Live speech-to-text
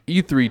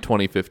E3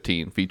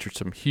 2015 featured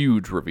some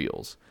huge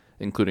reveals,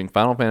 including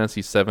Final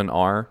Fantasy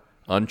VII-R,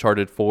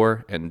 Uncharted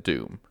 4, and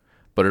Doom.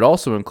 But it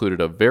also included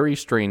a very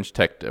strange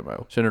tech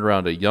demo centered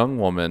around a young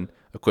woman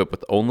equipped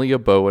with only a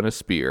bow and a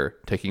spear,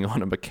 taking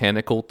on a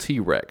mechanical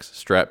T-Rex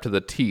strapped to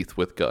the teeth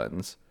with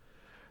guns.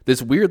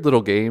 This weird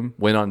little game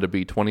went on to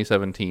be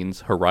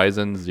 2017's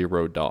Horizon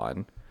Zero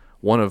Dawn,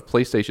 one of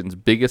PlayStation's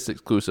biggest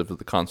exclusives of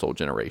the console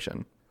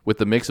generation. With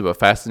the mix of a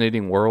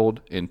fascinating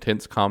world,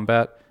 intense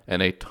combat,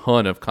 and a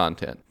ton of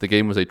content, the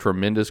game was a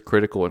tremendous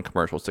critical and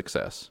commercial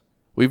success.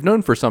 We've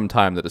known for some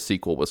time that a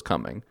sequel was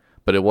coming,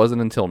 but it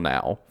wasn't until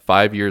now,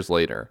 5 years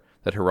later,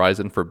 that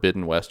Horizon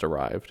Forbidden West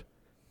arrived.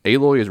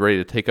 Aloy is ready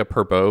to take up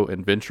her bow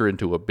and venture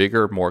into a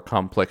bigger, more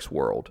complex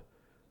world.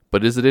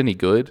 But is it any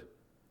good?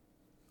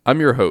 I'm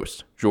your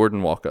host,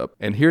 Jordan Walkup,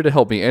 and here to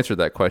help me answer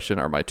that question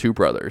are my two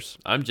brothers.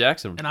 I'm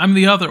Jackson. And I'm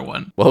the other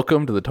one.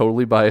 Welcome to the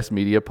Totally Biased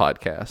Media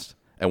Podcast.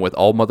 And with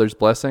all mother's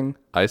blessing,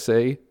 I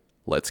say,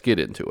 let's get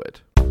into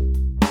it.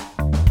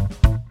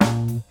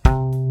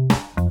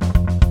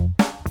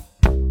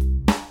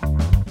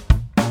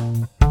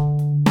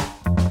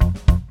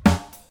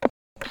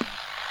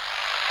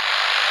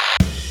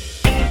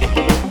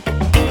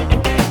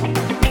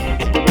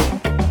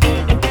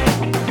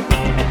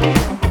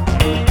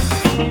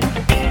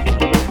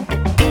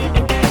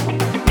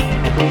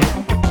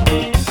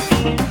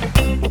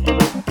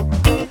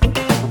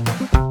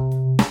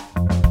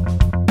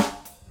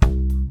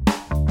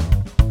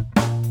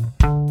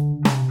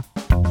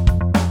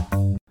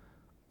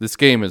 This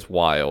game is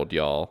wild,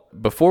 y'all.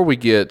 Before we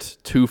get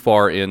too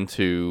far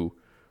into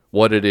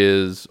what it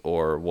is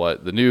or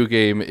what the new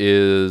game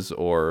is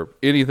or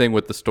anything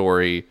with the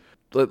story,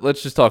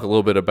 let's just talk a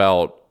little bit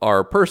about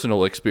our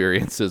personal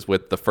experiences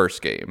with the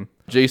first game.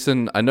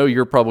 Jason, I know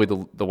you're probably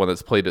the one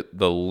that's played it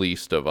the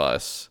least of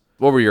us.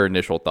 What were your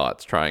initial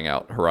thoughts trying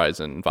out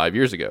Horizon 5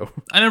 years ago?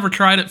 I never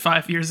tried it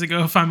 5 years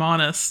ago, if I'm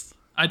honest.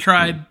 I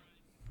tried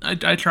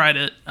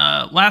it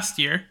last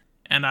year,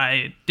 and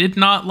I did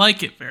not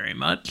like it very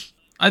much.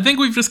 I think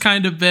we've just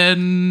kind of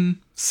been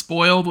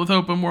spoiled with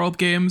open world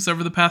games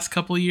over the past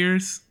couple of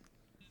years.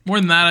 More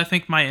than that, I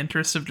think my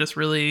interests have just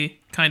really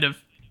kind of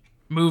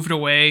moved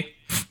away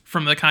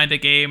from the kind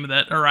of game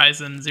that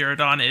Horizon Zero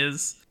Dawn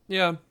is.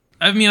 Yeah.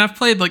 I mean, I've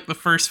played like the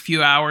first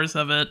few hours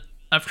of it.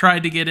 I've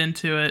tried to get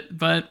into it,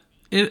 but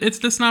it's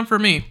just not for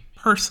me,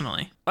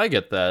 personally. I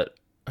get that.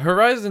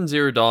 Horizon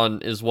Zero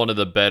Dawn is one of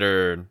the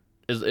better,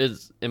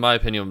 is in my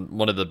opinion,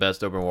 one of the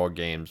best open world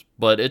games,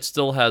 but it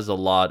still has a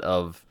lot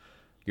of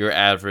your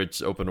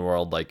average open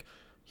world, like,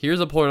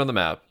 here's a point on the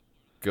map,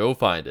 go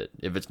find it.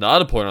 If it's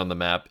not a point on the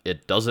map,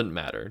 it doesn't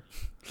matter.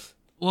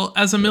 Well,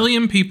 as a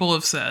million people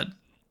have said,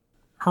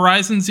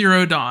 Horizon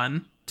Zero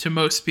Dawn, to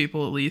most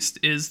people at least,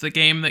 is the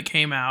game that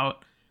came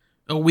out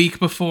a week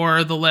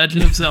before The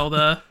Legend of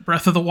Zelda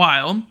Breath of the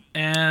Wild.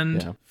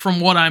 And from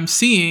what I'm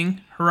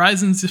seeing,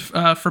 Horizon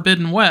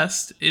Forbidden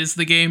West is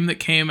the game that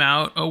came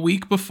out a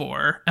week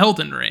before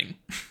Elden Ring.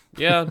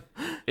 Yeah,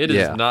 it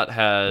has not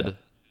had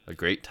a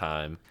great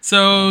time.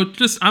 So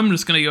I'm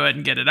just going to go ahead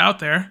and get it out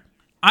there.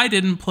 I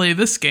didn't play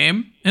this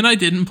game, and I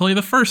didn't play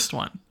the first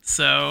one.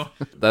 So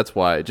that's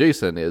why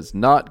Jason is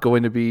not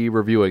going to be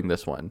reviewing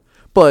this one.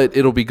 But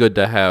it'll be good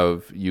to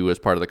have you as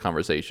part of the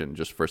conversation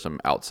just for some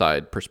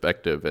outside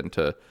perspective and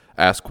to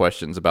ask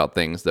questions about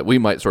things that we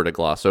might sort of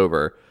gloss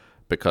over,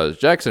 because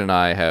Jackson and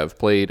I have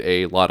played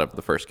a lot of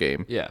the first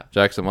game. Yeah.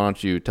 Jackson, why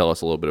don't you tell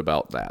us a little bit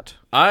about that?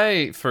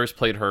 I first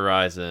played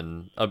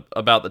Horizon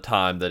about the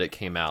time that it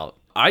came out.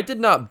 I did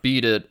not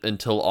beat it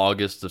until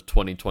August of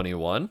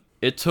 2021.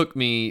 It took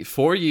me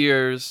 4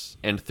 years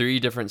and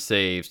 3 different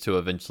saves to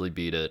eventually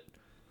beat it.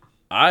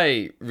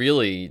 I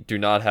really do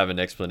not have an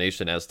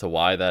explanation as to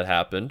why that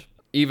happened.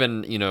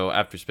 Even,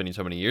 after spending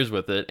so many years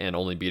with it and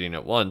only beating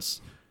it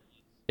once,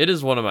 it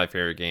is one of my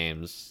favorite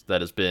games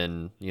that has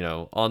been,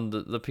 on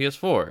the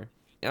PS4.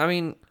 I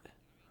mean,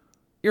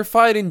 you're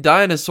fighting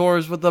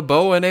dinosaurs with a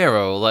bow and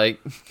arrow, like...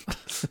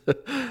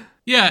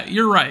 Yeah,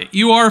 you're right.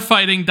 You are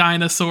fighting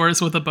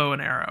dinosaurs with a bow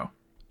and arrow.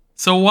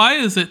 So why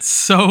is it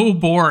so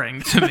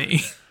boring to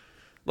me?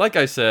 Like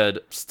I said,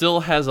 still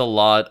has a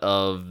lot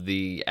of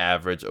the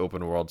average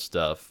open world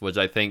stuff, which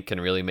I think can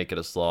really make it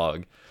a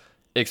slog.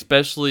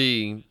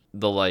 Especially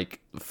the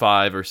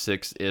 5 or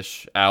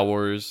 6-ish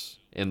hours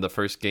in the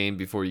first game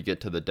before you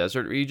get to the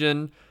desert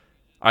region.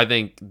 I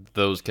think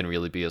those can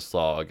really be a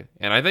slog.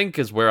 And I think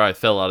is where I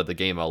fell out of the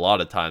game a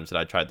lot of times that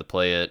I tried to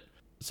play it.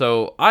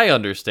 So I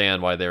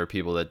understand why there are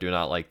people that do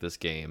not like this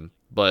game,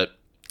 but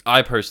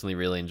I personally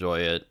really enjoy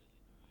it.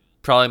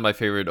 Probably my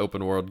favorite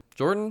open world.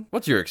 Jordan,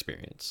 what's your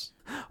experience?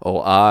 Oh,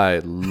 I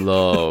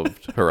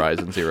loved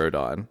Horizon Zero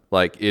Dawn.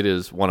 It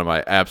is one of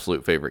my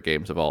absolute favorite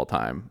games of all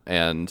time.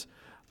 And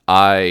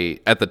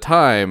at the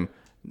time,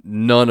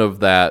 none of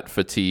that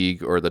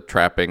fatigue or the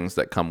trappings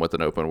that come with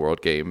an open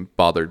world game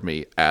bothered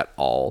me at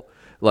all.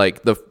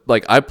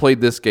 I played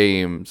this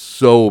game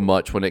so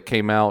much when it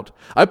came out.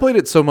 I played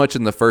it so much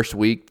in the first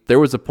week. There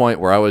was a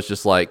point where I was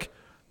just like,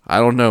 I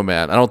don't know,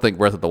 man. I don't think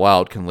Breath of the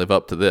Wild can live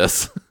up to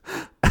this.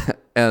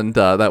 and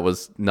that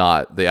was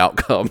not the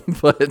outcome.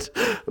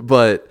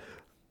 but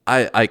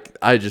I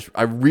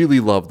really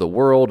love the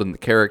world and the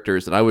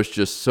characters, and I was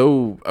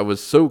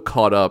so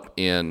caught up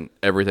in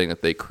everything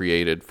that they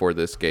created for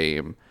this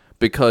game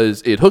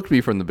because it hooked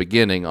me from the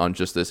beginning on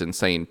just this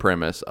insane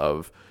premise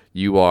of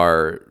you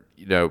are,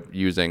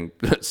 using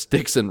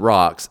sticks and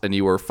rocks and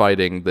you are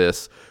fighting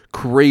this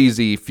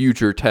crazy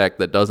future tech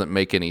that doesn't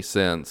make any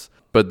sense.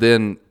 But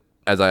then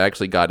as I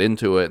actually got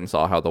into it and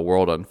saw how the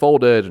world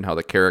unfolded and how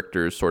the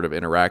characters sort of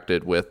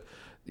interacted with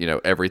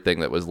everything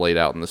that was laid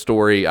out in the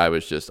story, I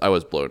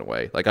was blown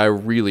away. Like, I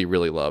really,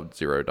 really loved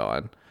Zero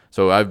Dawn.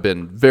 So I've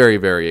been very,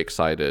 very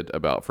excited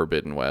about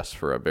Forbidden West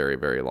for a very,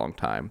 very long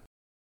time.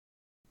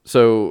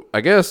 So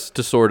I guess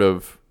to sort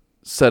of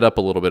set up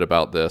a little bit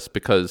about this,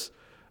 because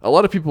a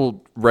lot of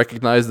people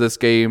recognize this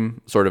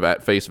game sort of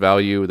at face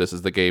value. This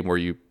is the game where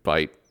you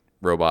fight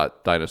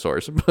robot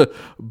dinosaurs.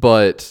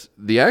 But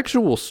the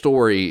actual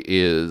story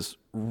is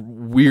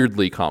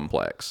weirdly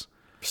complex.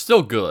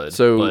 Still good,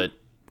 but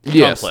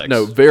yes, complex.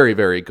 No, very,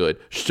 very good.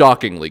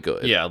 Shockingly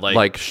good. Yeah,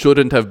 like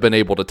shouldn't have been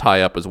able to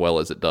tie up as well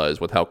as it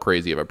does with how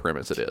crazy of a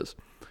premise it is.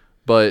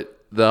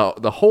 But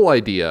the whole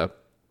idea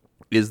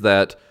is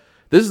that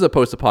this is a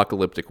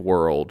post-apocalyptic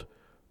world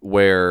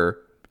where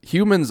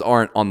humans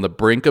aren't on the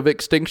brink of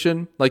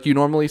extinction like you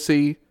normally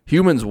see.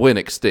 Humans went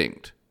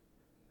extinct.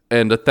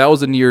 And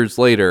 1,000 years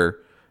later,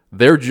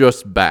 they're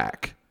just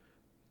back.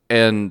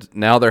 And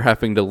now they're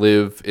having to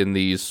live in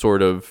these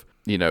sort of,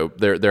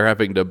 they're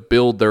having to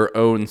build their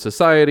own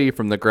society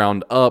from the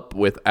ground up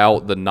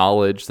without the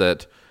knowledge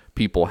that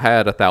people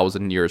had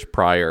 1,000 years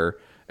prior.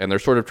 And they're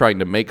sort of trying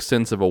to make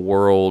sense of a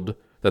world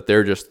that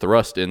they're just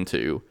thrust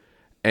into.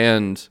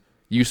 And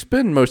you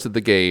spend most of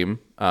the game,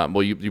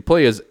 you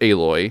play as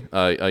Aloy,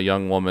 a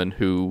young woman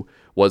who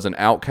was an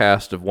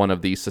outcast of one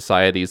of these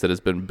societies that has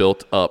been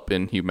built up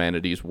in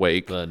humanity's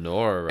wake. The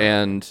Nora.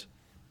 And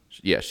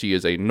yeah, she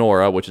is a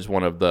Nora, which is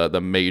one of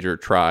the major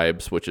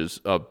tribes, which is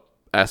a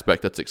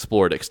aspect that's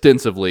explored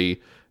extensively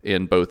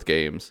in both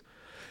games.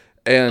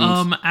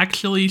 And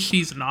actually,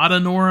 she's not a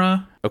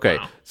Nora. Okay,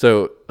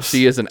 so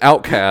she is an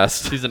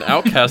outcast. She's an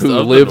outcast who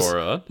of lives, the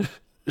Nora.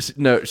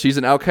 No, she's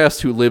an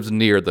outcast who lives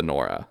near the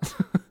Nora.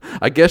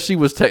 I guess she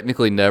was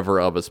technically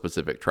never of a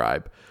specific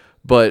tribe.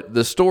 But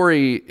the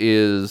story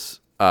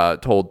is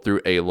told through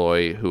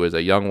Aloy, who is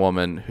a young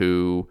woman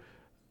who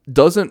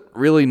doesn't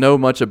really know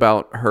much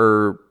about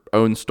her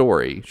own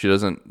story. She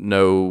doesn't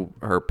know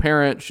her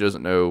parents. She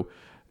doesn't know,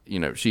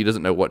 she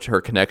doesn't know what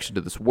her connection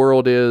to this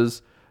world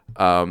is.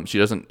 She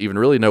doesn't even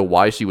really know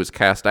why she was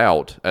cast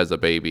out as a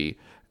baby.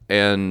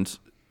 And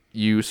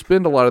you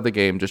spend a lot of the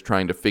game just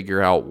trying to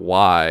figure out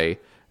why.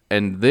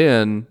 And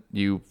then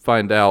you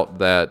find out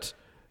that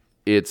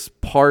it's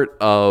part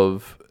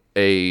of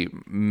a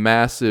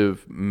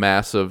massive,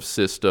 massive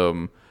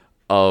system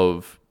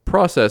of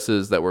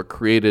processes that were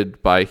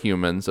created by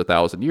humans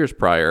 1,000 years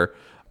prior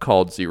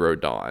called Zero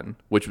Dawn,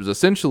 which was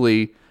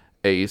essentially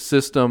a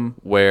system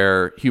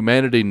where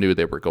humanity knew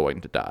they were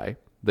going to die.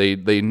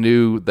 They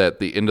knew that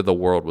the end of the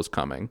world was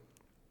coming.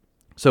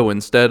 So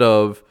instead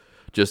of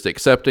just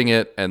accepting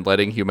it and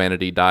letting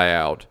humanity die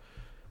out,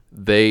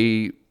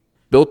 they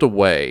built a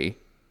way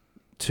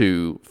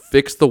to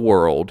fix the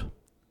world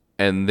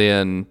and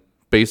then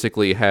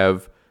basically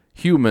have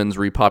humans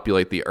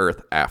repopulate the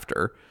earth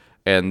after.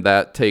 And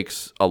that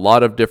takes a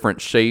lot of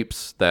different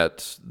shapes.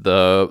 That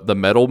the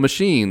metal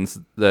machines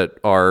that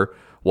are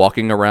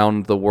walking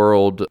around the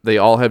world, they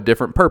all have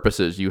different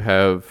purposes. You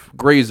have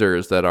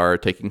grazers that are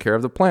taking care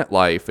of the plant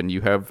life, and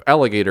you have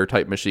alligator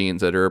type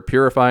machines that are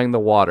purifying the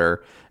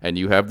water, and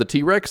you have the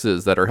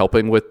T-Rexes that are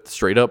helping with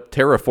straight up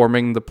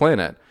terraforming the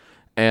planet.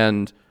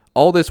 And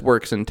all this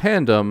works in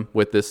tandem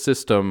with this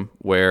system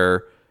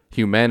where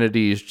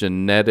humanity's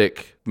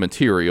genetic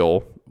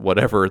material,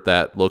 whatever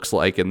that looks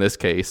like in this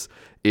case,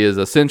 is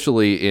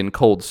essentially in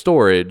cold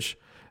storage,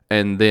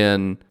 and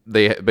then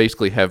they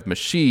basically have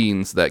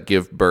machines that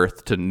give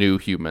birth to new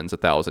humans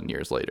 1,000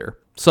 years later.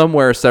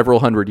 Somewhere several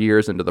hundred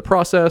years into the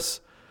process,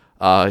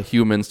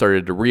 humans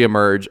started to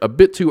reemerge a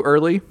bit too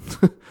early,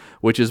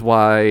 which is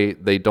why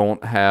they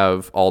don't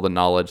have all the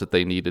knowledge that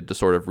they needed to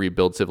sort of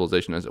rebuild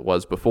civilization as it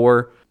was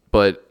before.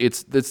 But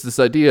it's this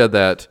idea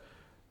that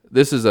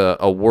this is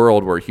a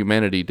world where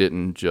humanity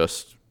didn't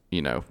just,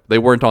 they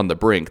weren't on the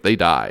brink. They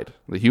died.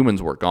 The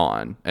humans were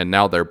gone, and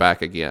now they're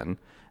back again.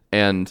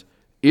 And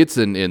it's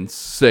an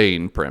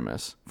insane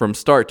premise. From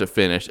start to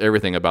finish,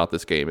 everything about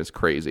this game is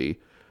crazy.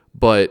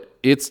 But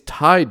it's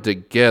tied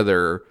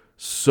together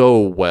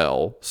so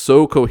well,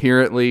 so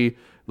coherently,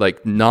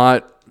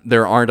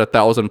 there aren't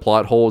 1,000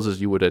 plot holes as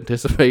you would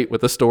anticipate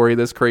with a story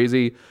this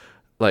crazy.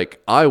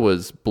 I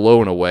was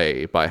blown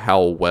away by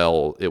how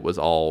well it was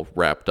all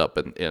wrapped up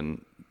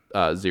in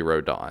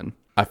Zero Dawn.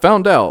 I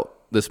found out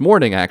this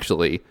morning,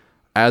 actually,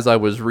 as I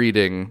was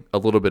reading a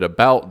little bit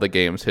about the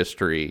game's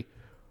history,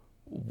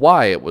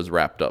 why it was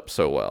wrapped up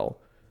so well.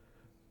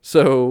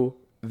 So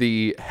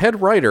the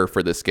head writer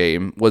for this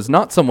game was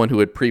not someone who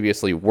had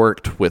previously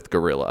worked with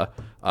Guerrilla.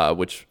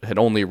 which had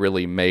only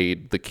really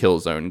made the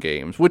Killzone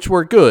games, which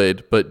were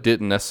good, but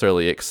didn't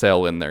necessarily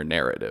excel in their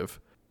narrative.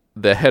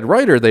 The head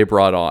writer they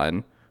brought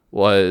on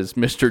was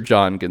Mr.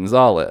 John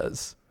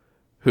Gonzalez,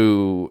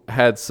 who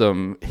had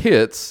some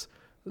hits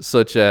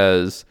such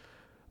as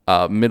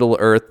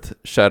Middle-earth: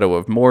 Shadow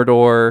of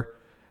Mordor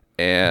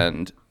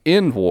and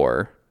End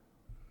War,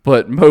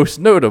 but most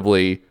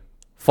notably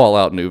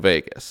Fallout New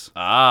Vegas.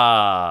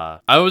 I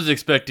was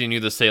expecting you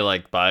to say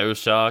like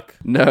BioShock.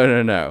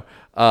 No.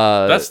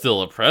 That's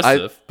still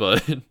impressive,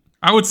 but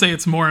I would say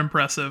it's more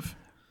impressive.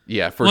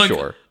 Yeah, for Look,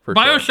 sure.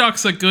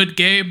 BioShock's a good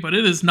game, but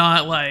it is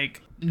not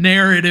like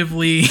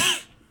narratively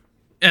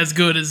as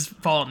good as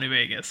Fallout New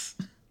Vegas.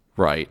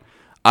 Right.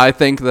 I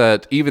think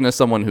that even as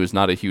someone who's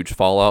not a huge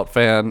Fallout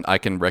fan, I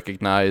can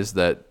recognize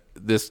that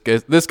this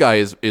guy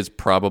is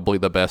probably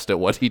the best at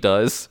what he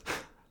does,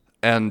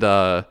 and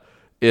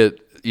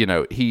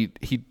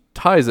he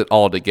ties it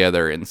all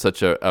together in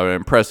such an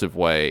impressive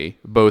way,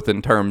 both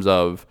in terms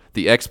of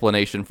the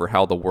explanation for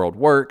how the world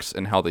works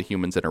and how the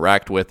humans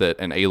interact with it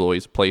and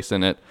Aloy's place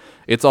in it.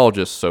 It's all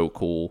just so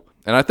cool.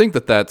 And I think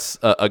that that's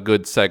a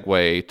good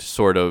segue to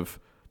sort of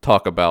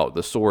talk about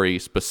the story,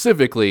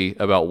 specifically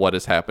about what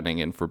is happening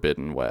in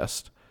Forbidden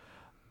West.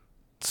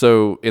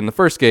 So in the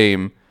first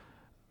game,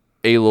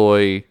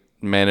 Aloy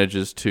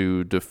manages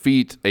to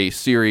defeat a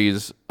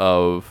series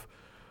of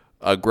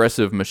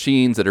aggressive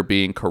machines that are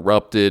being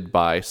corrupted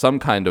by some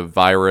kind of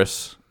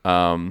virus,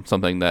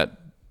 something that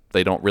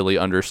they don't really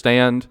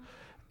understand.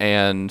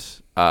 And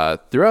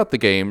throughout the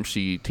game,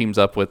 she teams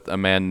up with a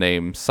man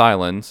named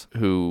Silence,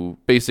 who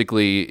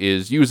basically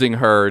is using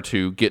her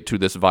to get to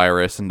this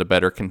virus and to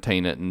better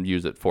contain it and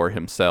use it for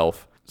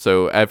himself.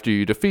 So after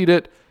you defeat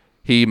it,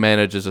 he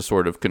manages to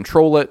sort of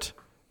control it.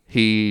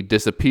 He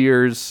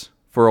disappears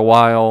for a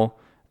while,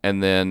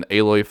 and then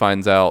Aloy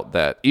finds out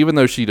that even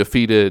though she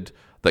defeated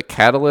the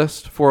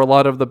catalyst for a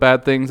lot of the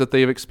bad things that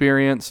they've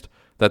experienced,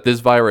 that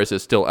this virus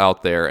is still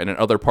out there, and in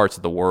other parts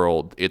of the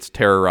world, it's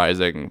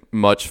terrorizing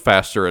much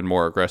faster and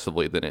more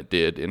aggressively than it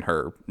did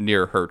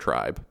near her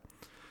tribe.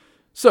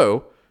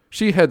 So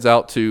she heads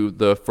out to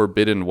the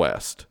Forbidden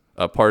West,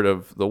 a part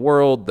of the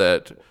world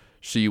that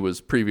she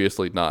was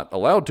previously not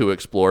allowed to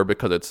explore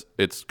because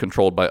it's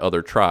controlled by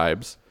other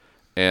tribes.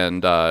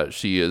 And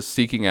she is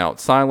seeking out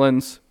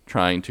Silence,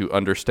 trying to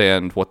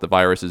understand what the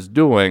virus is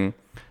doing,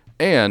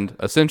 and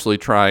essentially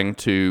trying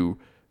to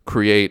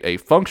create a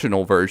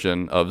functional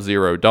version of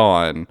Zero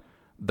Dawn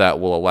that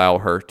will allow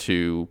her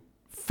to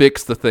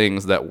fix the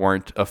things that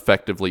weren't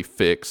effectively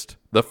fixed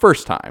the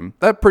first time.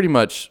 That pretty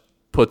much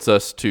puts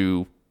us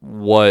to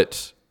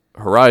what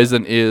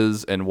Horizon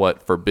is and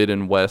what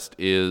Forbidden West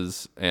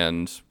is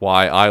and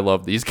why I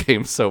love these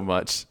games so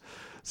much.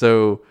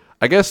 So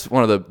I guess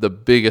one of the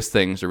biggest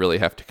things to really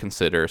have to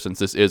consider, since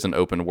this is an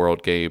open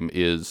world game,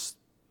 is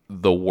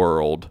the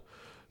world.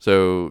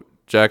 So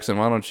Jackson,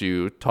 why don't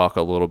you talk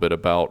a little bit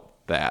about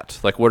that?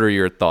 Like, what are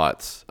your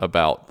thoughts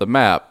about the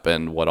map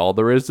and what all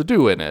there is to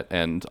do in it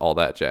and all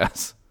that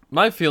jazz?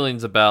 My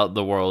feelings about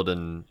the world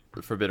in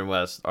Forbidden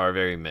West are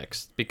very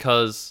mixed,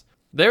 because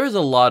there is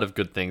a lot of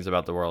good things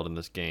about the world in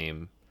this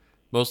game.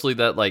 Mostly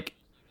that, like,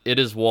 it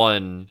is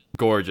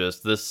gorgeous.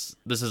 This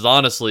is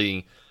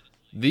honestly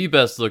the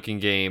best looking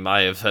game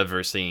I have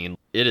ever seen.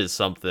 It is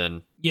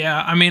something.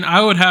 Yeah, I mean,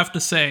 I would have to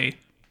say,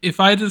 if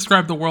I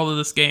describe the world of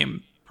this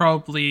game,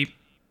 probably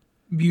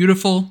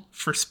beautiful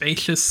for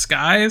spacious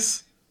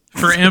skies,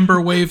 for amber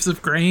waves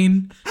of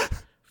grain,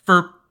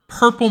 for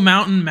purple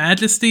mountain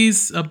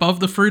majesties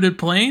above the fruited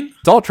plain.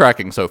 It's all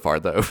tracking so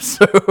far, though.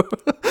 So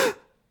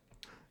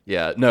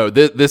yeah, no,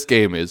 this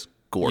game is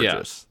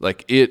gorgeous. Yeah.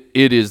 Like, it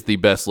is the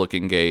best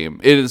looking game.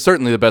 It is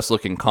certainly the best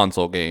looking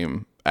console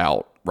game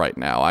out right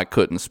now. I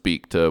couldn't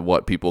speak to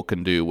what people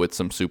can do with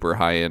some super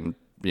high end,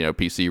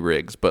 PC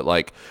rigs, but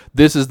like,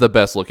 this is the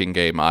best looking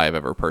game I've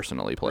ever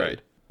personally played.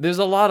 Right. There's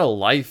a lot of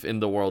life in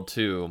the world,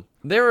 too.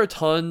 There are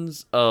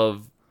tons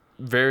of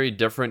very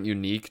different,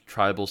 unique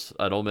tribal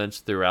settlements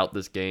throughout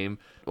this game.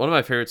 One of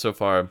my favorites so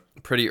far,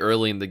 pretty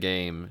early in the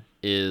game,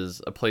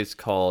 is a place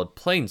called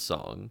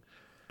Plainsong,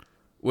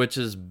 which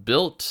is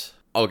built...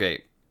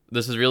 Okay,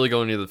 this is really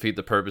going to defeat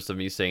the purpose of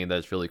me saying that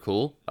it's really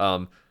cool,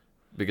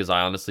 because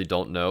I honestly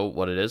don't know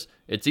what it is.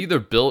 It's either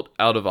built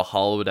out of a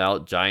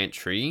hollowed-out giant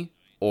tree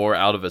or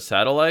out of a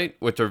satellite,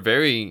 which are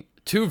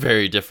two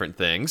very different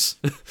things.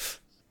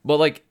 But,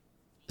 like,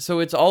 so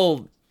it's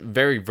all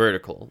very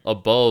vertical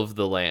above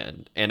the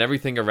land, and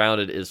everything around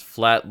it is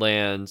flat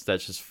lands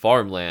that's just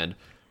farmland,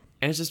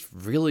 and it's just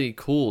really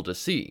cool to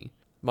see.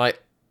 My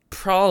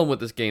problem with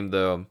this game,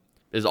 though,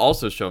 is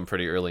also shown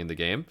pretty early in the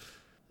game,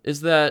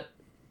 is that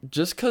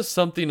just because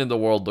something in the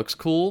world looks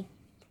cool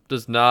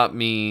does not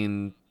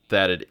mean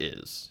that it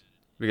is.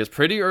 Because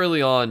pretty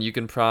early on, you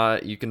can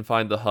find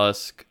the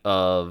husk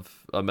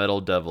of a metal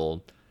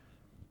devil.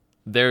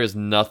 There is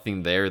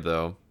nothing there,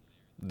 though.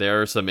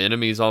 There are some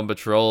enemies on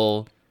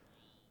patrol,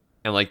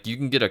 and like, you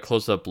can get a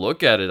close-up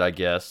look at it, I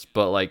guess,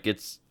 but like,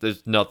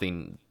 there's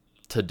nothing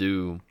to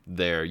do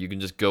there. You can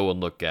just go and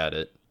look at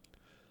it.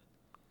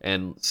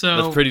 and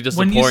So that's pretty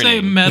disappointing. when you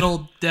say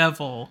Metal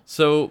Devil,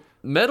 So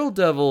Metal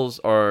Devils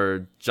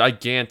are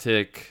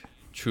gigantic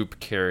troop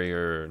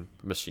carrier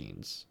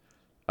machines.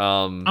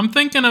 I'm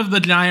thinking of the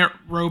giant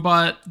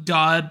robot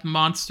god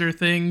monster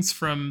things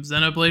from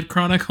Xenoblade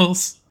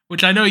Chronicles,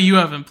 which I know you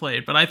haven't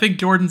played, but I think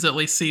Jordan's at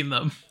least seen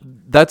them.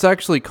 That's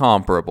actually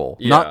comparable.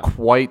 Yeah. Not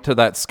quite to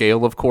that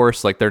scale, of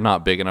course. Like, they're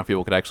not big enough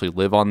people could actually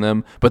live on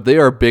them, but they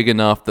are big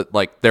enough that,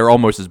 like, they're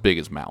almost as big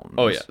as mountains.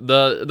 Oh yeah,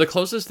 the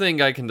closest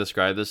thing I can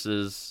describe this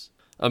is,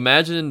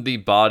 imagine the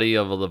body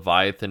of a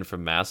Leviathan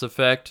from Mass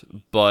Effect,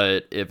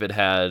 but if it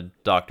had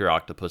Dr.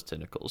 Octopus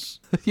tentacles.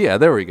 Yeah,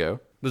 there we go.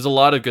 There's a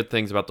lot of good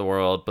things about the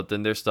world, but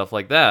then there's stuff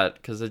like that,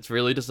 because it's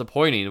really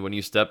disappointing when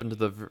you step into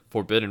the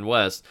Forbidden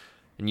West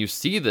and you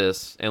see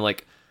this, and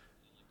like,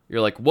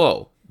 you're like,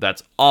 whoa,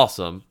 that's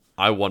awesome.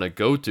 I want to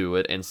go to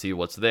it and see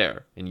what's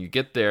there. And you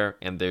get there,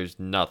 and there's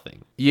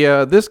nothing.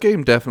 Yeah, this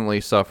game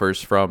definitely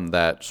suffers from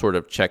that sort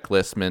of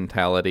checklist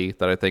mentality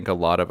that I think a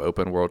lot of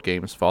open world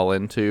games fall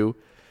into.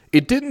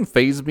 It didn't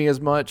faze me as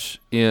much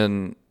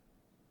in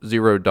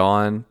Zero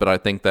Dawn, but I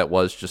think that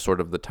was just sort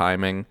of the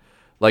timing.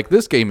 Like,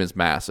 this game is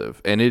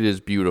massive, and it is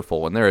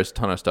beautiful, and there is a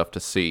ton of stuff to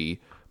see,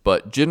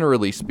 but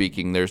generally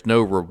speaking, there's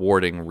no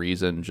rewarding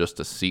reason just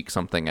to seek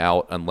something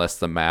out unless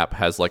the map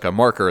has, like, a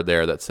marker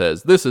there that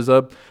says, this is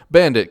a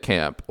bandit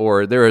camp,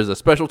 or there is a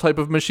special type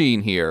of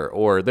machine here,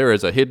 or there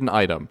is a hidden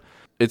item.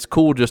 It's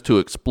cool just to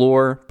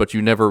explore, but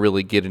you never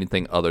really get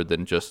anything other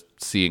than just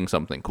seeing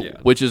something cool,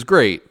 which is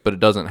great, but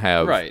it doesn't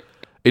have... Right.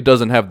 It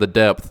doesn't have the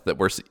depth that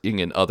we're seeing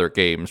in other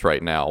games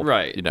right now.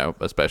 Right. You know,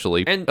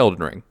 especially And- Elden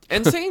Ring.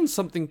 And saying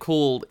something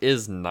cool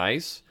is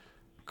nice,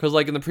 because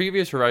like in the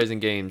previous Horizon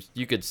games,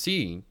 you could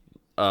see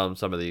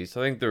some of these.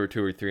 I think there were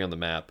 2 or 3 on the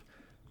map,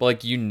 but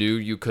like you knew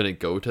you couldn't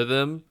go to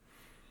them,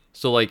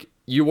 so like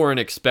you weren't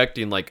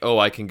expecting like, oh,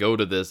 I can go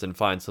to this and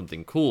find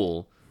something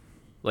cool.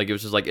 Like it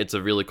was just like, it's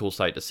a really cool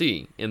sight to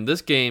see. In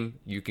this game,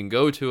 you can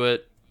go to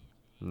it,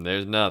 and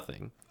there's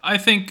nothing. I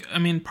think, I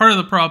mean, part of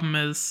the problem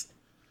is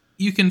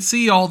you can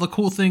see all the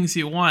cool things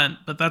you want,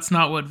 but that's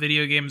not what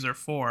video games are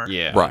for.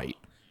 Yeah. Right.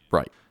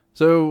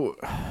 So,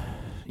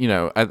 you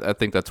know, I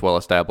think that's well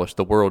established.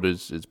 The world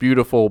is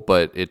beautiful,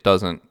 but it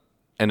doesn't,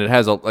 and it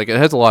has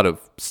a lot of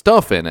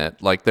stuff in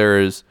it. Like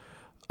there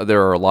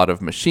are a lot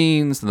of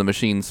machines, and the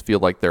machines feel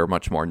like they're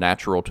much more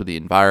natural to the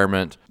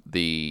environment.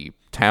 The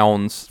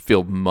towns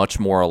feel much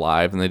more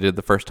alive than they did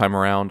the first time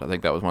around. I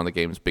think that was one of the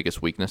game's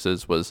biggest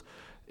weaknesses, was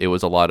it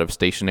was a lot of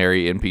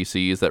stationary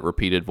NPCs that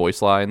repeated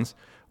voice lines.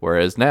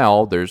 Whereas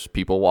now there's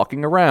people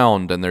walking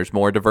around, and there's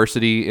more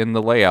diversity in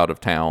the layout of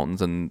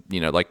towns. And,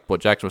 you know, like what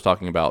Jackson was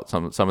talking about,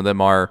 some of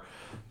them are,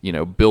 you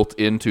know, built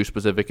into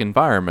specific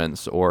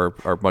environments, or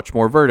are much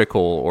more vertical,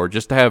 or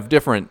just have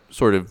different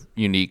sort of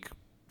unique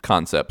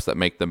concepts that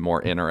make them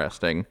more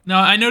interesting.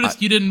 Now, I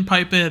noticed you didn't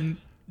pipe in.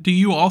 Do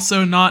you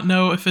also not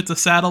know if it's a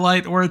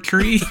satellite or a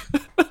tree?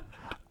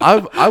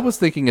 I was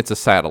thinking it's a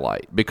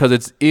satellite because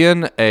it's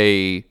in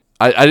a...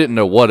 I didn't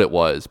know what it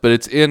was, but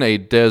it's in a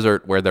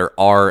desert where there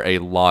are a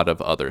lot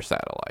of other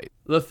satellites.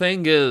 The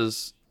thing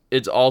is,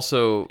 it's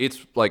also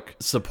It's like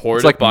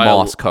supported by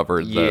moss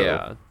covered. Yeah.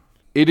 Though.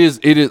 It is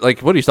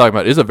like what he's talking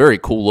about is a very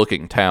cool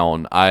looking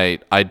town. I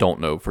don't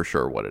know for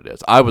sure what it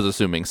is. I was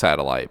assuming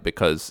satellite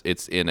because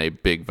it's in a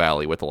big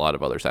valley with a lot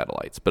of other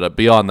satellites. But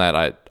beyond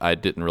that, I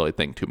didn't really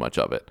think too much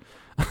of it.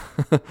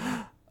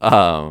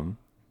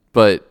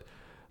 But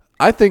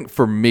I think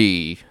for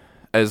me,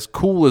 as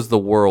cool as the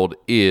world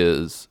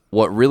is,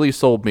 what really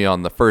sold me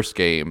on the first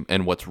game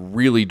and what's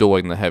really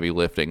doing the heavy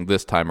lifting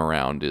this time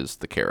around is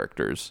the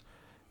characters.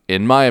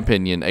 In my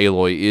opinion,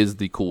 Aloy is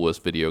the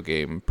coolest video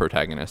game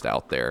protagonist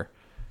out there.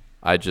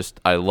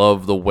 I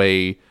love the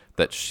way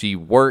that she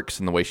works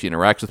and the way she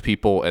interacts with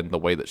people and the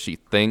way that she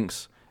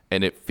thinks,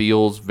 and it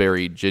feels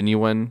very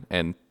genuine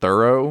and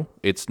thorough.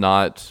 It's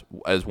not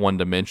as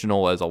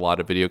one-dimensional as a lot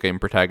of video game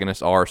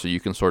protagonists are, so you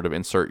can sort of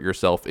insert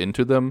yourself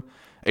into them.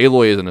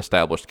 Aloy is an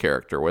established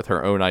character with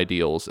her own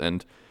ideals,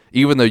 and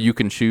even though you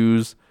can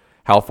choose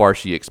how far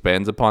she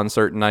expands upon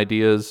certain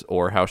ideas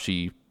or how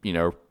she, you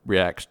know,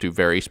 reacts to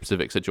very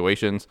specific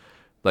situations,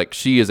 like,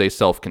 she is a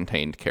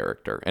self-contained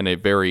character, and a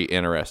very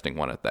interesting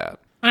one at that.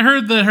 I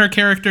heard that her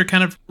character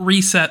kind of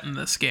reset in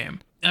this game.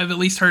 I've at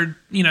least heard,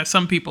 you know,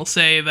 some people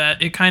say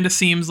that it kind of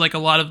seems like a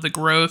lot of the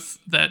growth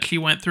that she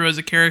went through as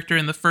a character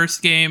in the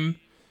first game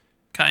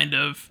kind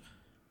of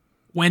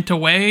went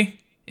away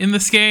in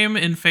this game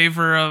in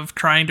favor of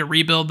trying to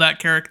rebuild that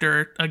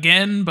character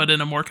again, but in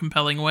a more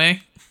compelling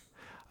way.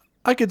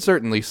 I could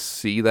certainly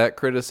see that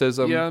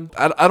criticism. Yeah.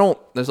 I don't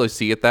necessarily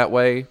see it that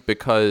way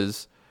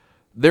because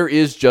there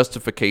is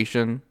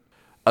justification.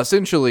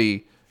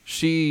 Essentially,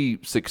 she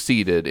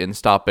succeeded in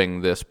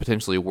stopping this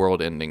potentially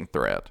world-ending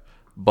threat,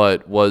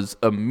 but was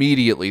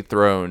immediately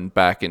thrown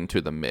back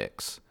into the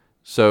mix.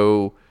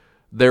 So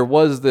there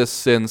was this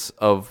sense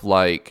of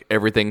like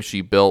everything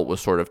she built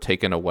was sort of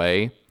taken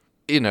away.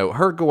 You know,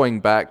 her going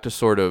back to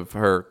sort of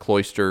her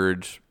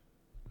cloistered,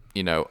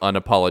 you know,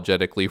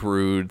 unapologetically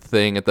rude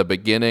thing at the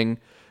beginning,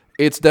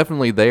 it's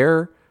definitely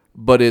there,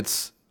 but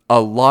it's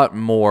a lot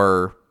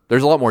more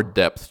There's a lot more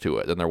depth to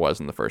it than there was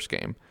in the first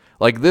game.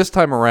 Like this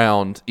time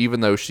around, even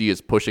though she is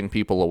pushing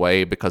people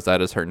away because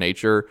that is her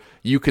nature,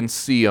 you can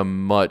see a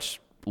much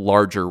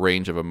larger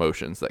range of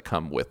emotions that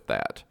come with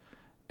that.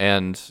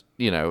 And,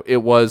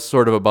 it was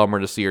sort of a bummer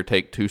to see her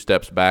take 2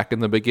 steps back in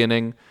the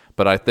beginning,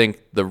 but I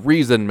think the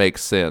reason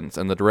makes sense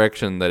and the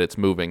direction that it's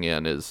moving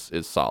in is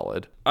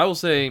solid. I will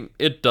say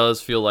it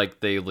does feel like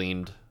they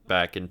leaned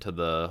back into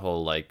the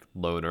whole like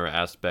loner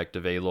aspect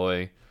of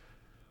Aloy,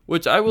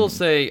 which I will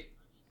say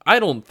I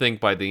don't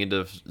think by the end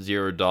of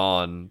Zero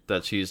Dawn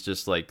that she's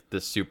just like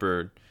this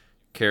super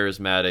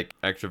charismatic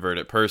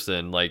extroverted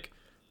person. Like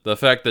the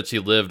fact that she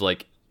lived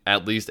like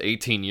at least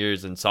 18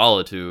 years in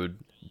solitude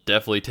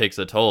definitely takes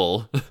a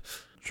toll.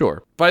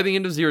 Sure. By the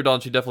end of Zero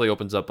Dawn, she definitely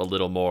opens up a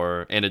little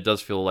more, and it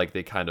does feel like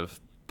they kind of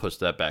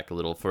pushed that back a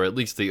little for at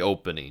least the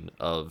opening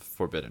of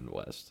Forbidden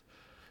West.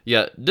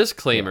 Yeah,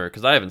 disclaimer,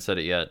 because I haven't said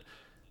it yet.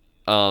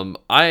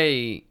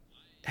 I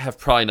have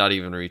probably not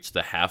even reached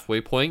the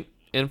halfway point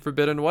in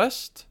Forbidden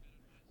West,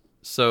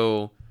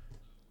 so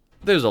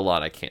there's a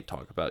lot I can't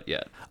talk about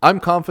yet. I'm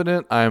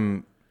confident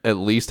I'm at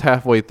least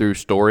halfway through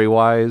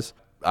story-wise.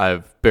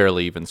 I've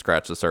barely even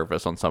scratched the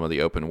surface on some of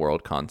the open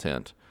world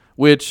content,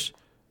 which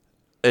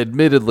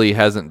admittedly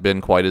hasn't been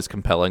quite as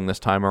compelling this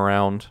time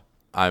around.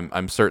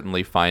 I'm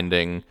certainly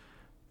finding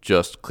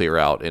just clear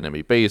out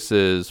enemy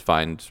bases,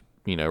 find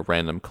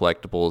random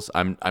collectibles.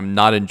 I'm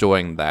not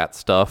enjoying that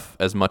stuff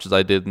as much as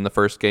I did in the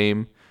first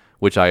game,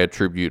 which I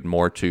attribute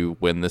more to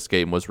when this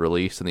game was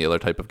released and the other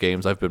type of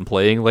games I've been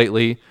playing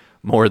lately,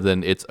 more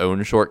than its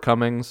own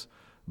shortcomings.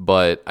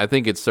 But I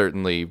think it's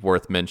certainly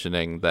worth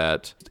mentioning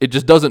that it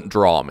just doesn't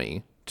draw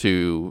me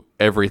to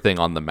everything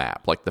on the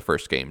map like the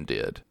first game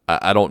did.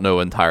 I don't know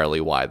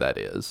entirely why that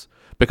is,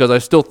 because I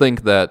still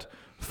think that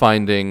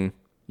finding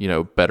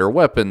better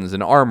weapons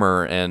and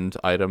armor and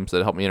items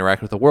that help me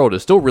interact with the world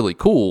is still really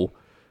cool.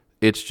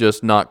 It's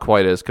just not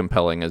quite as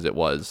compelling as it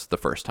was the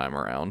first time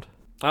around.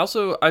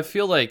 I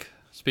feel like,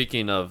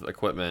 speaking of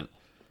equipment,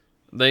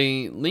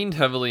 they leaned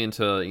heavily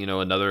into,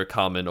 another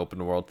common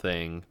open world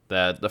thing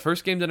that the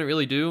first game didn't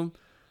really do,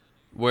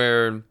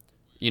 where,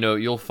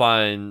 you'll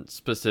find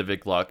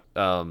specific luck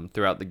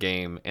throughout the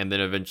game, and then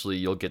eventually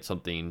you'll get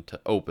something to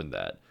open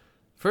that.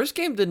 First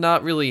game did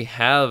not really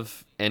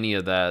have any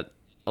of that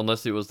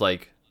unless it was,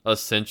 like,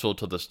 essential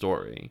to the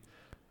story.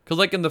 Because,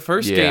 like, in the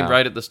first game,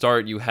 right at the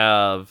start, you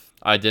have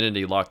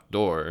identity locked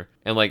door,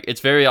 and, like,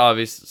 it's very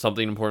obvious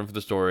something important for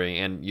the story,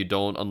 and you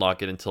don't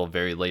unlock it until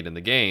very late in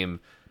the game.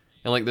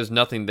 And, like, there's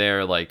nothing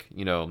there, like,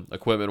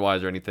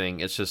 equipment-wise or anything.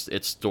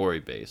 It's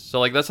story-based. So,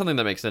 like, that's something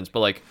that makes sense.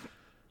 But, like,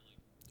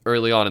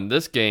 early on in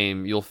this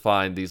game, you'll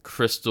find these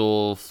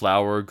crystal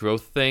flower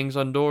growth things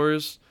on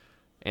doors.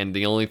 And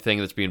the only thing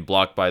that's being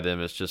blocked by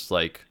them is just,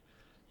 like,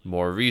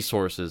 more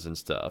resources and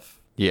stuff.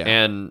 Yeah.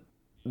 And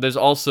there's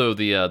also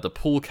the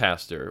pool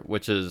caster,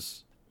 which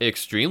is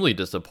extremely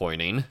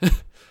disappointing.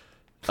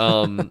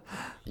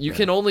 You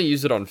can only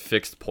use it on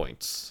fixed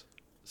points.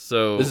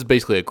 So this is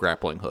basically a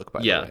grappling hook,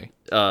 by the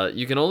way.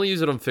 You can only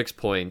use it on fixed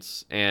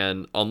points,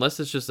 and unless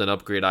it's just an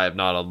upgrade I have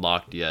not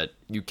unlocked yet,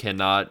 you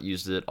cannot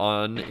use it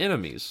on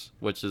enemies,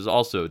 which is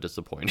also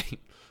disappointing.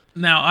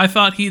 Now, I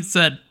thought he'd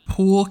said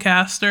pool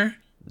caster,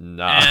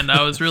 Nah. and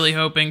I was really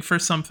hoping for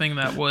something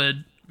that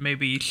would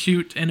maybe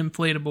shoot an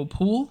inflatable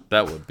pool.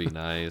 That would be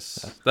nice.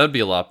 That'd be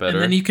a lot better.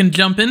 And then you can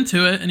jump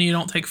into it, and you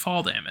don't take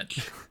fall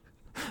damage.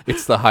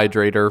 It's the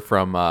hydrator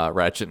from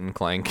Ratchet and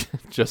Clank.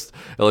 Just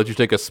it lets you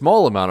take a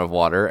small amount of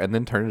water and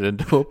then turn it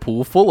into a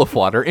pool full of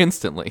water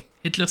instantly.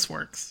 It just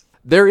works.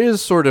 There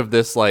is sort of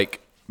this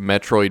like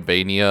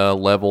Metroidvania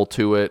level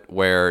to it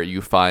where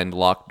you find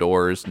locked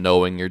doors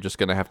knowing you're just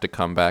going to have to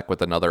come back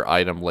with another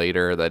item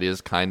later. That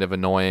is kind of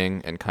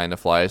annoying and kind of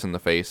flies in the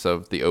face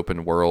of the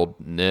open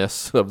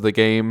worldness of the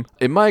game.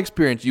 In my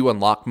experience, you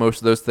unlock most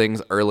of those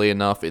things early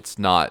enough. It's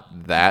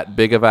not that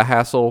big of a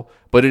hassle,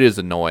 but it is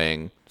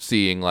annoying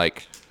seeing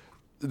like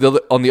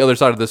on the other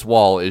side of this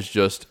wall is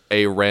just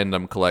a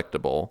random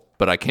collectible,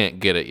 but I can't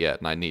get it yet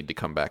and I need to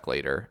come back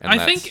later. And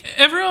I think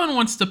everyone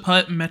wants to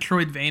put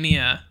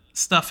Metroidvania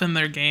stuff in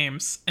their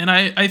games. And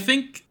I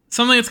think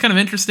something that's kind of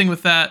interesting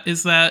with that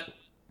is that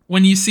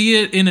when you see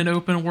it in an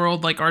open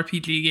world like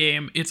RPG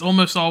game, it's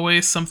almost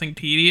always something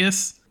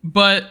tedious.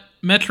 But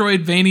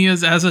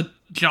Metroidvanias as a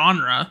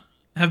genre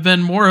have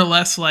been more or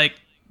less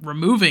like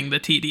removing the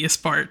tedious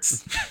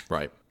parts.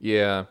 Right.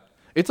 Yeah.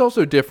 It's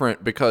also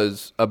different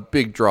because a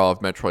big draw of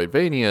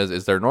Metroidvanias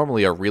is they're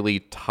normally a really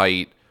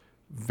tight,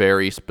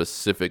 very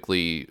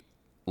specifically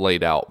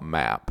laid out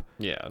map.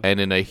 Yeah. And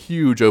in a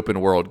huge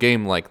open world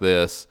game like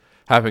this,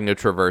 having to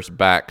traverse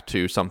back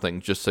to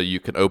something just so you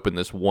can open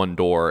this one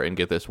door and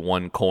get this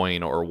one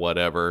coin or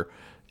whatever,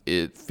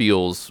 it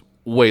feels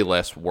way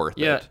less worth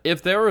it. Yeah,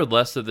 if there were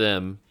less of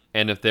them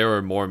and if there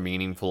were more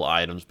meaningful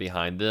items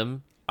behind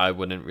them, I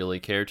wouldn't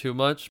really care too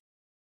much.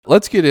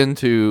 Let's get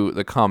into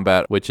the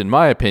combat, which in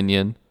my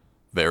opinion,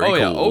 very cool.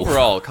 Yeah,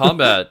 overall,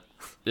 combat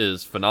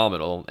is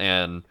phenomenal,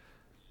 and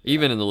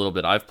even in the little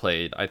bit I've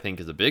played, I think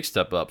is a big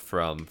step up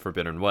from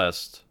Forbidden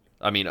West.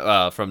 I mean,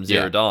 from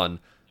Zero Dawn.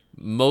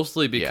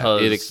 Mostly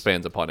because it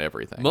expands upon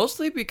everything.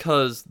 Mostly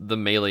because the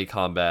melee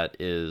combat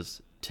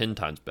is 10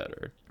 times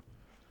better.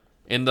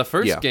 In the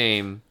first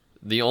game,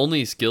 the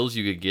only skills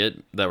you could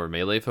get that were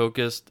melee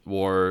focused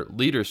were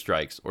leader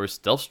strikes or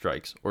stealth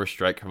strikes or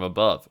strike from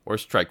above or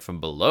strike from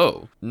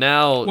below.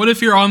 Now, What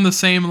if you're on the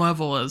same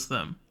level as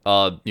them?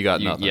 You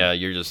got nothing. Yeah,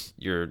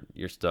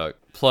 you're stuck.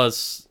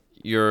 Plus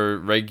your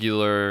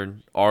regular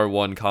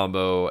R1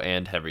 combo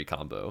and heavy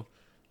combo.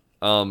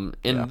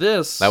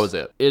 This, that was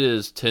it. It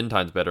is 10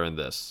 times better in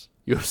this.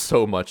 You have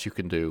so much you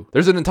can do.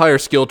 There's an entire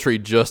skill tree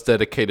just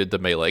dedicated to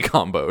melee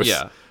combos.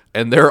 Yeah.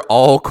 And they're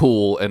all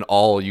cool and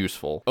all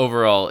useful.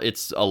 Overall,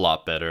 it's a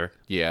lot better.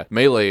 Yeah,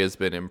 melee has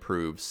been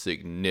improved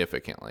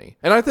significantly.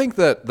 And I think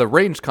that the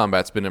ranged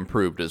combat's been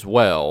improved as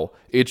well.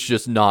 It's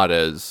just not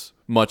as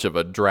much of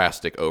a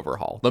drastic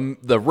overhaul.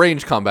 The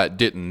range combat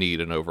didn't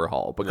need an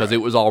overhaul because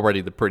it was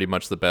already pretty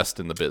much the best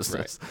in the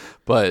business. Right.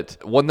 But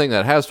one thing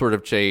that has sort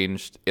of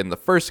changed, in the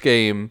first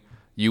game,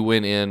 you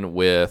went in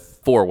with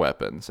 4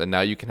 weapons, and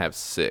now you can have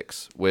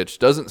 6, which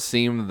doesn't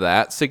seem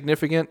that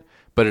significant,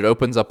 but it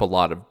opens up a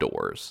lot of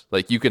doors.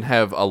 Like, you can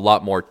have a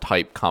lot more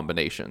type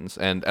combinations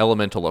and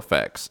elemental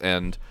effects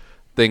and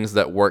things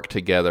that work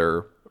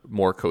together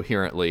more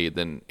coherently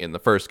than in the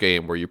first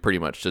game, where you pretty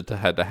much just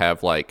had to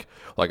have like,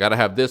 well, I gotta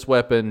have this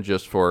weapon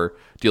just for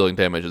dealing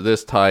damage of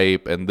this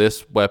type, and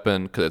this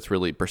weapon because it's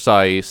really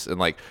precise. And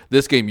like,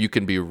 this game, you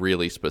can be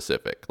really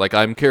specific. Like,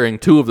 I'm carrying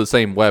 2 of the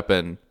same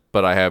weapon,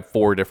 but I have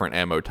 4 different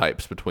ammo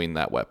types between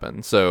that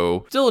weapon.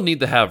 So still need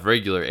to have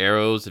regular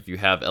arrows if you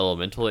have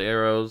elemental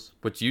arrows,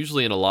 which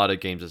usually in a lot of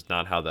games is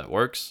not how that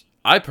works.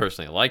 I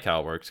personally like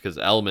how it works because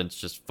elements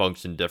just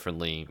function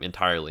differently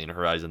entirely in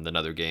Horizon than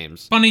other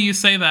games. Funny you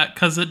say that,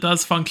 because it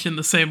does function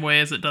the same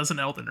way as it does in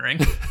Elden Ring.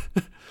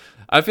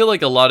 I feel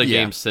like a lot of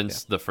games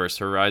since the first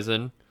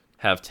Horizon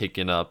have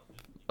taken up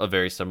a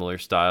very similar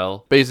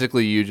style.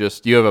 Basically, you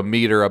have a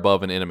meter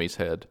above an enemy's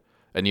head,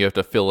 and you have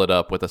to fill it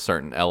up with a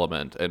certain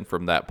element, and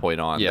from that point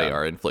on, they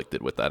are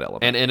inflicted with that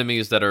element. And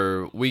enemies that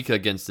are weak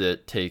against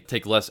it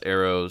take less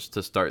arrows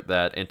to start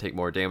that and take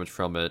more damage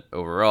from it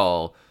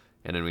overall,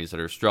 and enemies that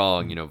are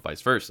strong,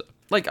 vice versa.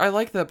 Like, I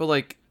like that, but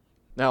like...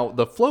 Now,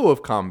 the flow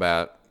of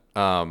combat,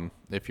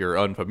 if you're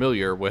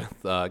unfamiliar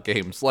with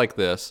games like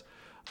this,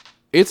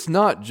 it's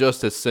not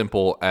just as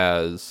simple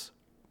as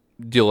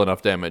deal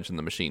enough damage and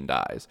the machine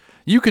dies.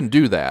 You can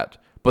do that,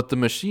 but the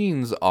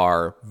machines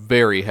are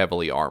very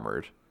heavily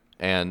armored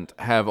and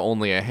have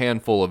only a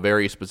handful of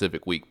very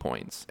specific weak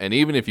points. And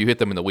even if you hit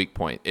them in the weak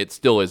point, it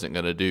still isn't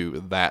going to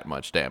do that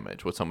much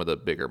damage with some of the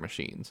bigger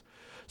machines.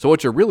 So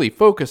what you're really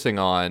focusing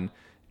on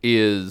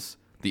is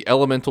the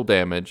elemental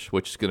damage,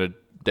 which is going to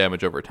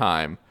damage over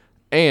time,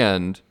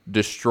 and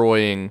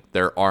destroying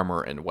their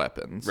armor and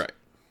weapons. Right.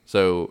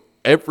 So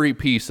every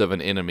piece of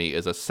an enemy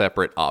is a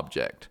separate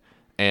object.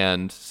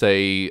 And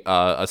say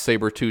a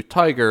saber-toothed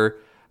tiger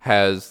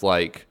has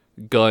like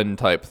gun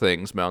type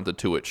things mounted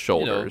to its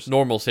shoulders.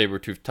 Normal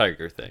saber-toothed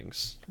tiger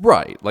things.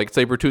 Right, like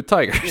saber-toothed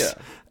tigers. Yeah.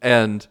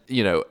 And,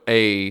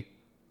 a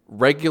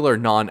regular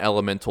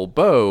non-elemental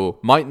bow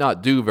might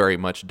not do very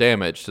much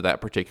damage to that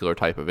particular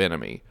type of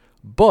enemy,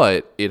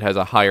 but it has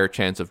a higher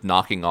chance of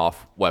knocking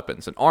off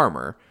weapons and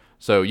armor.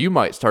 So you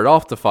might start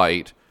off the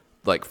fight,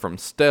 like from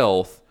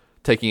stealth,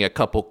 taking a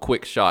couple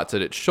quick shots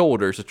at its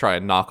shoulders to try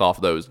and knock off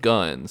those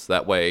guns.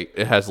 That way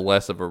it has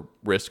less of a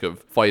risk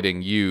of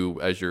fighting you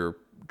as you're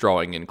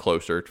drawing in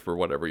closer for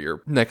whatever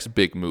your next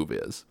big move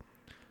is.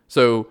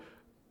 So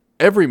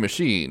every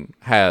machine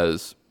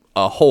has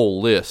a whole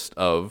list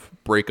of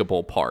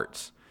breakable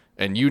parts,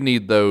 and you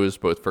need those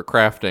both for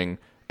crafting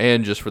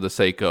and just for the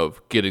sake of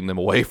getting them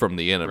away from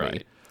the enemy.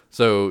 Right.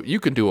 So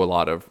you can do a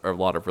lot of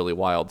really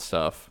wild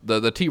stuff.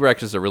 The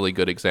T-Rex is a really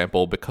good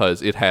example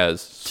because it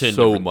has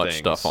so much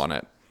stuff on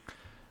it.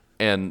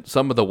 And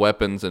some of the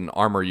weapons and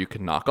armor you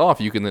can knock off,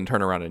 you can then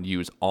turn around and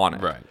use on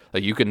it. Right.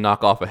 Like, you can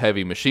knock off a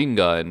heavy machine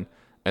gun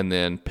and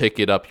then pick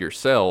it up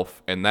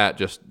yourself, and that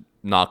just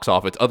knocks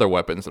off its other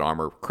weapons and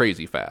armor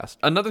crazy fast.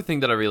 Another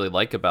thing that I really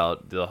like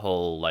about the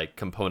whole like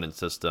component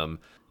system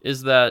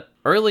is that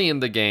early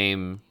in the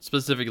game,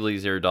 specifically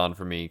Zero Dawn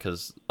for me,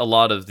 because a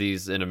lot of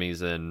these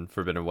enemies in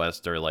Forbidden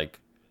West are like,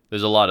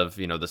 there's a lot of,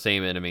 the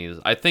same enemies.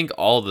 I think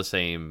all the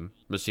same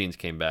machines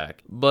came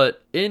back.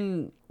 But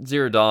in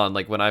Zero Dawn,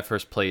 like when I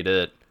first played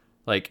it,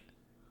 like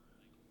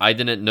I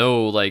didn't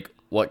know like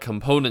what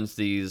components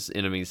these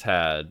enemies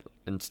had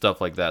and stuff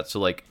like that. So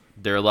like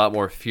they're a lot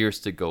more fierce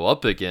to go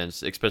up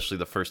against, especially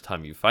the first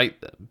time you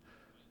fight them.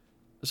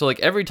 So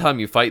like every time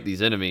you fight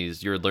these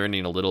enemies, you're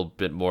learning a little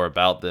bit more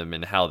about them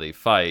and how they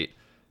fight.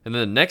 And then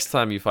the next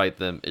time you fight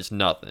them, it's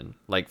nothing.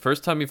 Like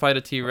first time you fight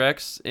a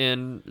T-Rex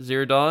in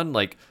Zero Dawn,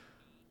 like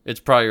it's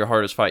probably your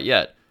hardest fight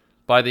yet.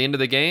 By the end of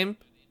the game,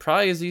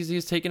 probably as easy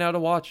as taking out a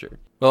Watcher.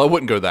 Well, I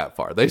wouldn't go that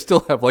far. They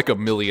still have like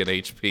 1,000,000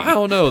 HP. I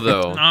don't know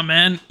though. Nah,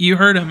 man, you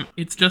heard him.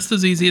 It's just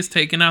as easy as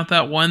taking out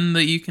that one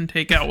that you can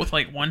take out with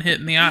like one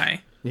hit in the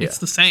eye. Yeah. It's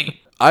the same.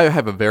 I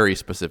have a very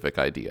specific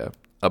idea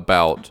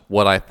about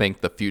what I think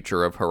the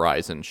future of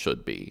Horizon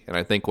should be. And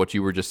I think what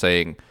you were just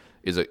saying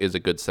is a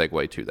good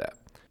segue to that.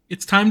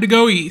 It's time to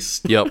go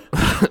east. Yep.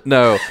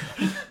 No,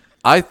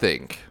 I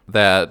think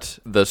that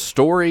the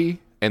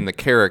story and the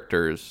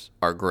characters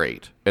are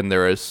great, and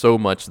there is so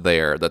much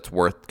there that's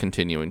worth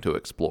continuing to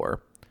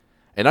explore.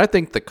 And I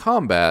think the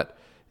combat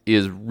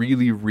is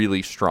really,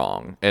 really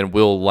strong and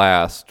will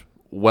last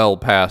well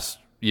past,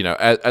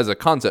 as a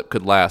concept,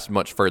 could last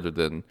much further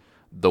than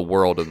the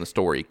world and the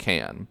story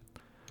can.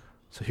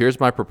 So here's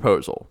my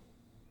proposal.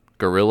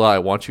 Gorilla, I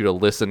want you to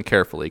listen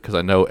carefully because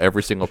I know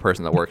every single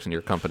person that works in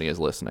your company is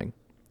listening.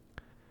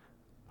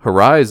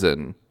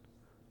 Horizon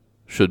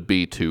should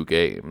be 2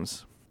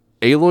 games.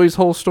 Aloy's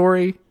whole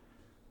story,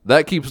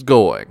 that keeps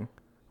going,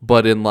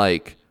 but in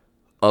like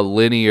a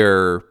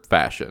linear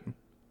fashion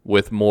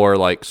with more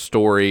like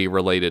story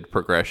related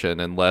progression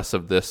and less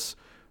of this,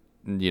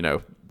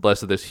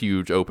 less of this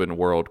huge open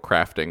world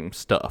crafting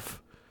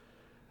stuff.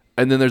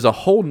 And then there's a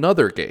whole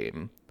nother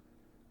game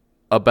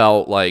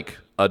about like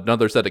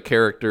another set of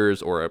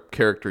characters or a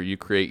character you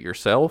create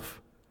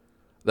yourself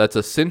that's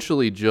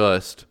essentially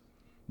just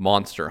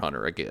Monster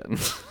Hunter again.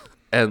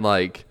 And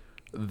like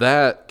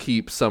that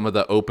keeps some of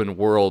the open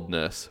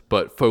worldness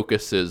but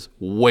focuses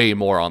way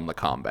more on the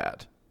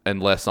combat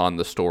and less on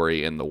the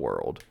story in the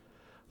world.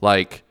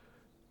 Like,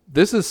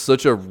 this is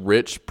such a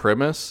rich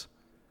premise,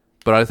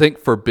 but I think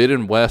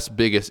Forbidden West's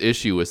biggest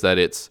issue is that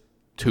it's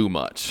too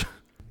much.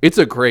 It's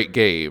a great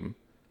game,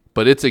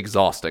 but it's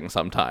exhausting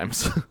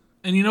sometimes.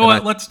 And you know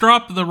what? Let's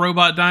drop the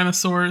robot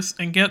dinosaurs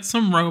and get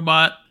some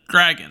robot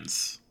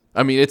dragons.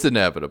 I mean, it's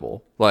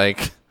inevitable.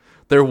 Like,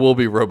 there will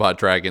be robot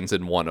dragons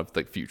in one of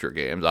the future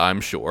games, I'm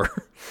sure.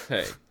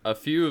 Hey, a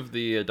few of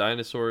the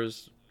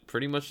dinosaurs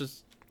pretty much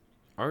just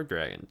are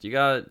dragons. You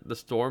got the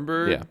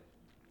Stormbird. Yeah.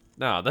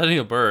 No, that ain't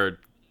a bird.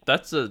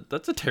 That's a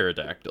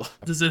pterodactyl.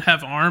 Does it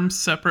have arms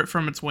separate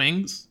from its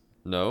wings?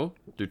 No?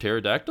 Do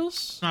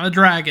pterodactyls? Not a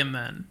dragon,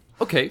 then.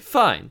 Okay,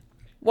 fine.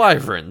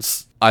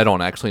 Wyverns. I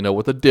don't actually know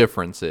what the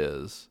difference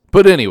is.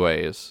 But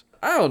anyways.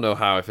 I don't know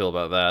how I feel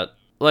about that.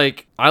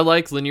 Like, I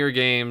like linear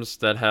games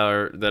that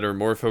are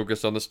more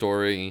focused on the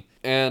story,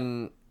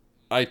 and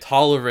I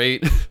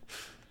tolerate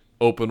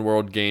open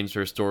world games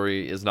where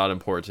story is not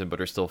important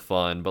but are still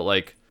fun. But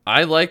like,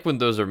 I like when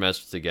those are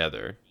meshed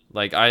together.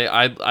 Like,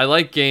 I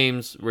like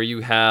games where you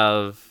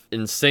have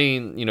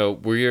insane,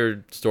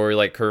 weird story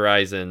like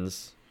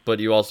Horizons, but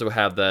you also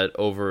have that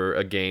over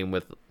a game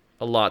with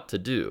a lot to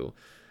do.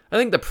 I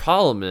think the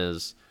problem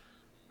is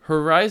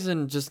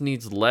Horizon just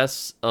needs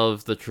less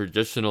of the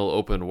traditional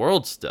open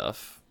world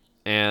stuff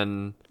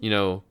and,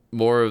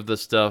 more of the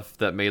stuff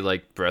that made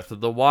like Breath of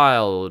the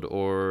Wild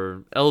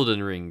or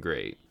Elden Ring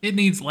great. It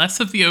needs less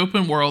of the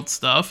open world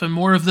stuff and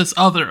more of this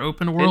other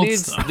open world It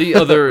needs stuff. the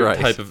other Right.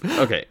 type of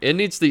it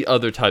needs the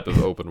other type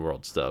of open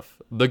world stuff.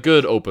 The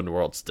good open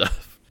world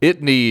stuff.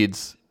 It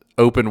needs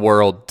open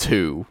world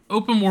 2.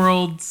 Open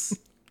worlds,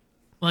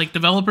 like,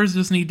 developers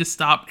just need to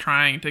stop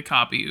trying to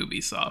copy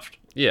Ubisoft.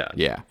 Yeah.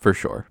 Yeah, for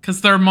sure.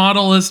 Because their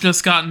model has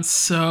just gotten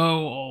so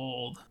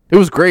old. It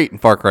was great in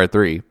Far Cry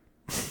 3.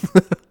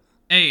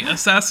 Hey,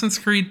 Assassin's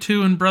Creed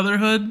 2 and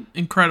Brotherhood,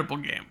 incredible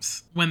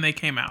games when they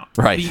came out.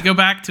 Right. But you go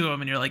back to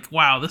them and you're like,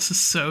 wow, this is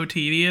so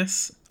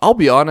tedious. I'll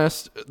be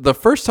honest, the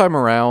first time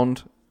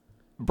around,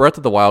 Breath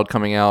of the Wild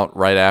coming out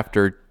right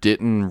after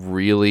didn't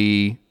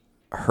really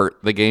hurt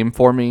the game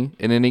for me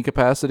in any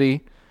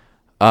capacity.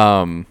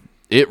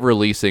 It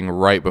releasing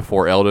right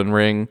before Elden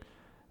Ring,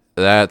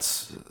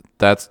 that's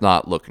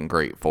not looking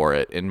great for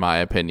it, in my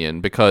opinion,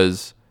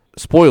 because,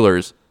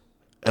 spoilers,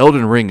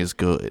 Elden Ring is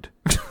good.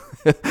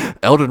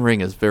 Elden Ring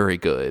is very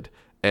good,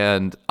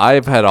 and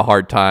I've had a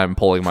hard time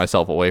pulling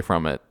myself away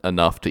from it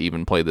enough to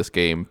even play this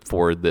game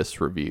for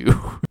this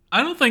review.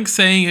 I don't think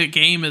saying a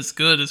game is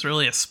good is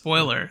really a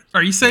spoiler.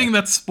 Are you saying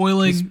that's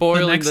spoiling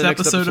the next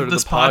episode of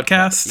this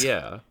podcast?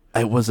 Yeah.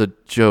 It was a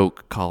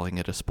joke calling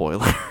it a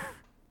spoiler.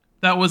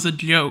 That was a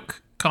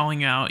joke,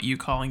 calling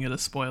it a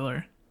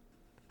spoiler.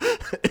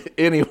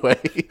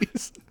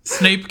 Anyways.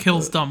 Snape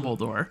kills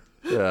Dumbledore.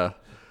 Yeah.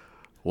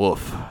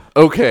 Woof.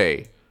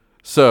 Okay.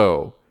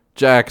 So,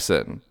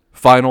 Jackson,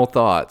 final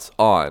thoughts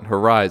on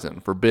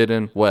Horizon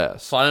Forbidden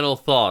West. Final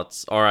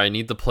thoughts are I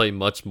need to play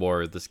much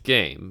more of this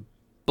game,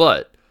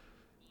 but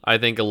I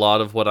think a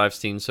lot of what I've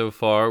seen so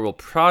far will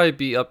probably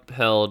be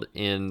upheld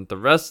in the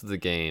rest of the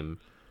game,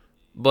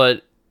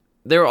 but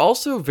there are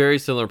also very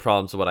similar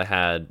problems to what I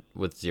had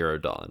with Zero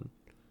Dawn.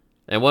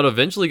 And what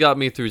eventually got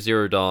me through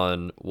Zero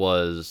Dawn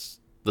was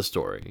the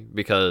story,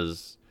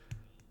 because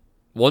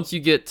once you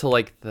get to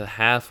like the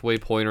halfway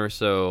point or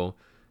so,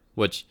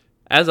 which,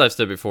 as I've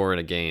said before in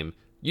a game,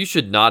 you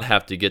should not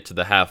have to get to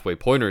the halfway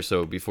point or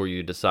so before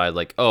you decide,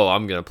 like, oh,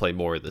 I'm going to play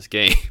more of this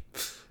game.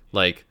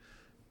 Like,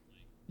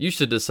 you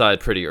should decide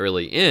pretty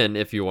early in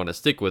if you want to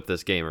stick with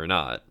this game or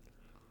not.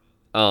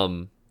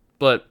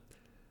 But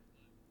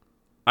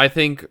I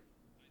think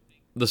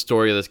the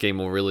story of this game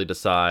will really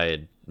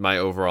decide my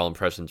overall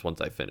impressions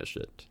once I finish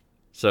it.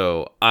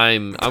 So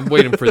I'm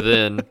waiting for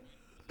then.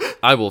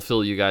 I will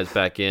fill you guys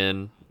back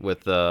in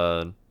with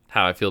how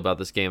I feel about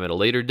this game at a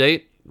later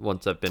date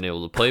once I've been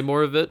able to play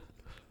more of it.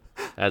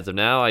 As of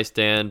now, I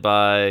stand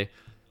by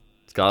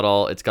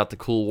It's got the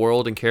cool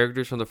world and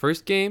characters from the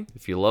first game.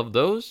 If you love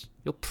those,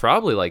 you'll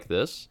probably like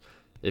this.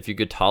 If you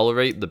could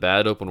tolerate the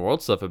bad open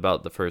world stuff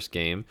about the first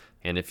game,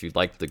 and if you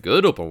like the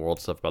good open world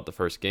stuff about the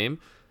first game,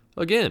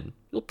 again,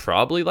 you'll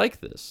probably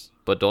like this.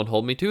 But don't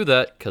hold me to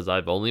that, because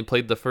I've only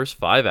played the first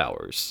 5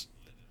 hours.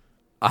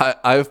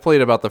 I've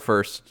played about the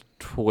first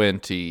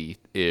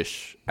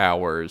 20-ish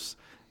hours,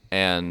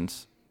 and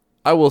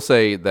I will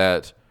say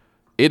that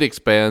it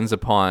expands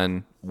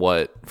upon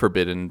what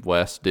Forbidden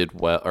West did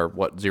well, or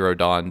what Zero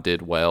Dawn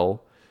did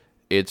well.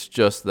 It's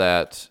just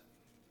that,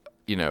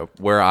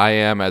 where I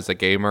am as a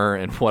gamer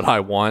and what I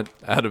want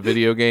out of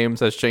video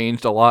games has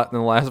changed a lot in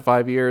the last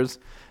 5 years,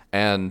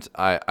 and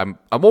I'm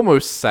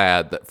almost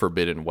sad that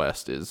Forbidden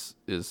West is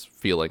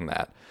feeling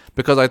that,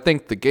 because I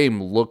think the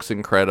game looks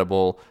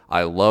incredible.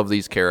 I love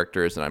these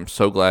characters, and I'm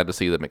so glad to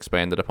see them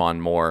expanded upon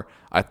more.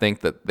 I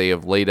think that they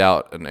have laid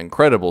out an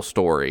incredible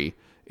story.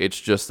 It's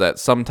just that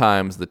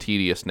sometimes the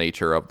tedious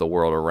nature of the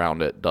world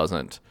around it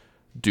doesn't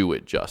do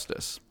it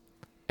justice.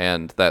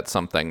 And that's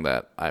something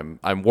that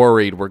I'm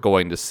worried we're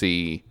going to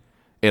see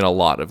in a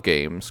lot of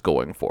games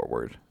going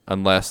forward,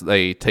 unless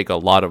they take a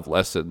lot of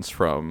lessons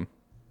from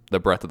the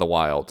Breath of the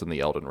Wild and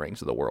the Elden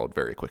Rings of the world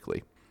very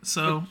quickly.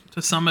 So,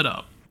 to sum it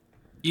up,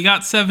 you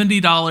got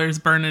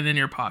 $70 burning in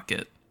your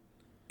pocket.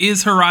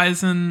 Is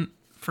Horizon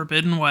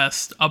Forbidden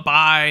West a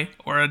buy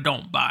or a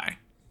don't buy?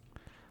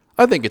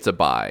 I think it's a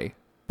buy,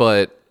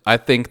 but I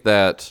think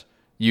that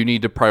you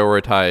need to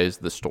prioritize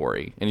the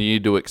story, and you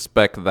need to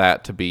expect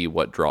that to be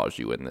what draws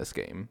you in this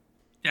game.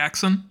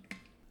 Jackson?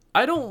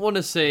 I don't want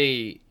to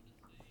say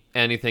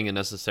anything is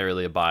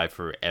necessarily a buy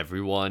for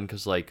everyone,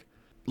 because like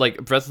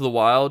Breath of the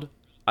Wild,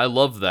 I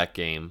love that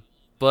game,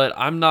 but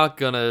I'm not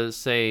gonna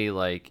say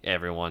like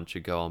everyone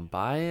should go and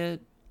buy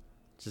it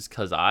just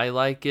because I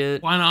like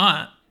it. Why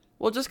not?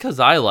 Well, just because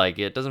I like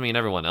it doesn't mean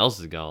everyone else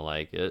is gonna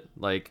like it.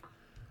 Like,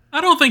 I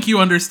don't think you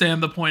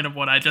understand the point of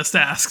what I just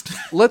asked.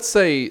 Let's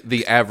say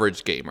the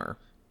average gamer,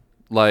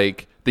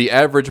 like the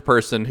average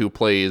person who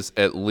plays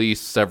at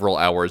least several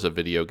hours of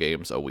video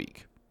games a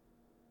week.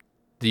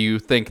 Do you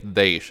think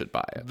they should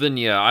buy it? then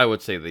yeah, I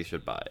would say they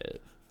should buy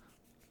it.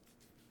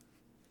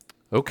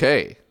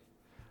 Okay.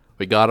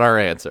 We got our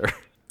answer.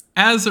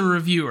 As a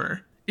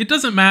reviewer, it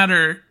doesn't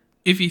matter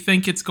if you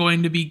think it's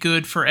going to be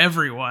good for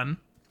everyone.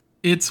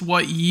 It's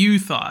what you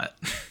thought.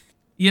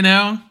 You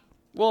know?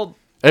 Well,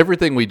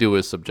 Everything we do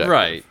is subjective.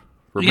 right.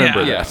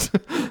 Remember Yeah.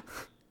 that.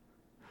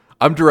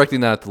 I'm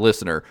directing that at the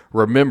listener.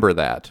 Remember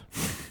that.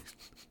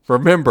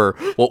 Remember,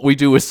 what we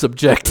do is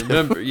subjective.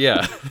 Remember,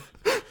 yeah.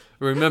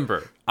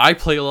 Remember, I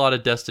play a lot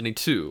of Destiny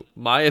 2.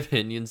 My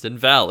opinion's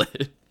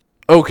invalid.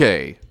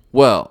 Okay,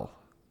 well,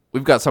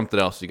 we've got something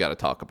else you got to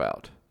talk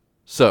about.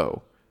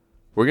 So,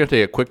 we're going to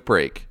take a quick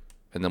break,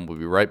 and then we'll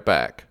be right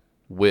back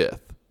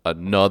with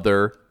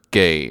another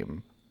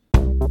game.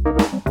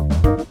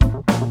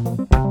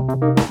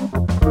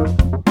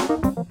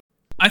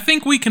 I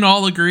think we can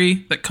all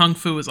agree that Kung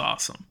Fu is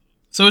awesome.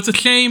 So it's a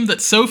shame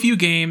that so few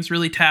games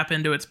really tap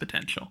into its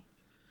potential.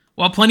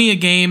 While plenty of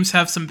games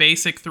have some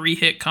basic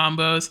 3-hit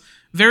combos,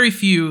 very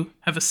few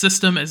have a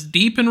system as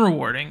deep and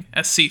rewarding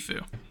as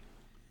Sifu.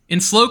 In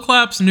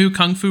Slowclap's new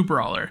Kung Fu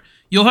Brawler,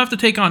 you'll have to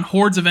take on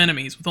hordes of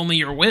enemies with only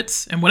your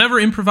wits and whatever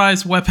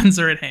improvised weapons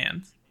are at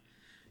hand.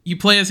 You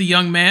play as a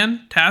young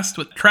man tasked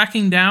with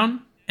tracking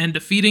down and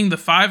defeating the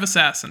 5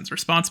 assassins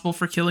responsible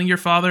for killing your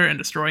father and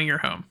destroying your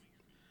home.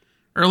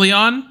 Early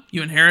on,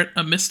 you inherit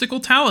a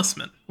mystical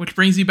talisman, which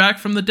brings you back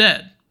from the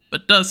dead,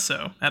 but does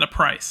so at a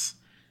price.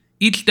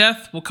 Each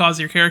death will cause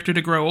your character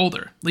to grow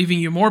older, leaving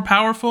you more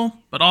powerful,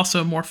 but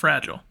also more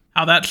fragile.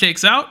 How that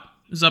shakes out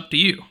is up to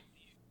you.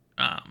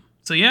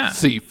 So yeah,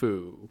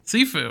 Sifu.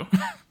 Sifu.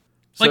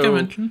 Like I So-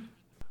 mentioned.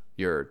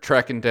 You're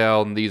tracking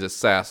down these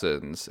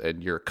assassins,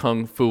 and you're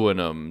kung fuing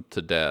them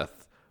to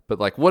death. But,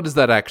 like, what does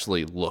that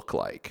actually look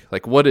like?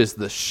 Like, what is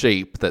the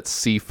shape that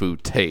Sifu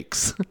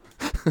takes?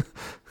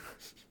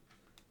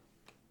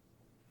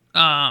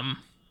 I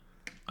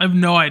have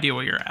no idea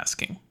what you're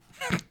asking.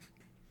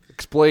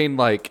 Explain,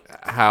 like,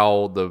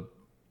 how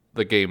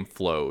the game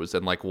flows,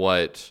 and, like,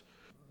 what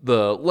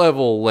the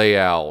level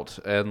layout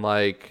and,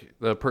 like,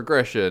 the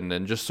progression,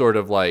 and just sort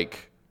of,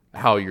 like,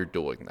 how you're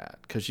doing that.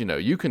 Because,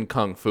 you can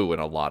kung fu in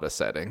a lot of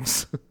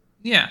settings.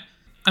 Yeah.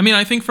 I mean,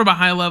 I think from a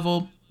high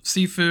level,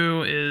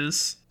 Sifu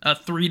is a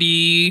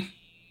 3D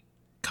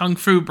Kung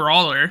Fu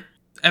brawler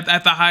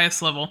at the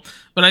highest level.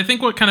 But I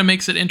think what kind of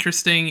makes it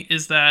interesting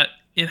is that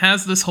it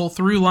has this whole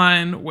through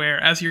line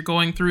where as you're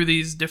going through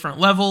these different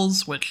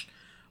levels, which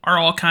are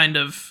all kind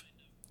of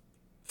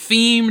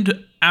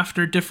themed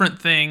after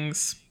different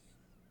things.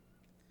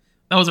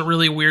 That was a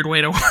really weird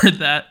way to word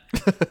that.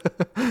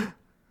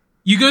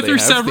 You go through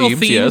have several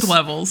themes, themed yes.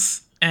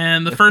 levels,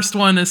 and the first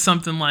one is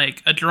something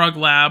like a drug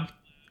lab,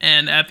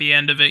 and at the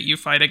end of it, you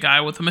fight a guy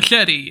with a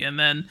machete, and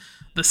then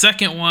the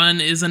second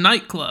one is a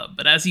nightclub,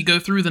 but as you go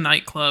through the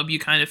nightclub, you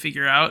kind of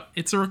figure out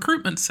it's a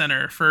recruitment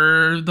center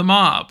for the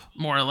mob,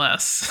 more or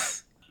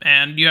less.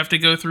 And you have to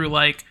go through,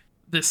 like,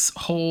 this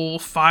whole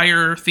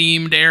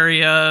fire-themed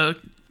area,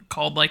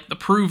 called like the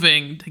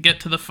Proving to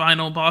get to the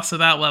final boss of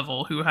that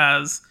level, who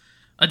has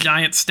a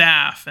giant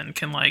staff and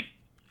can like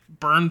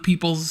burn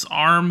people's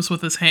arms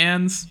with his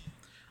hands.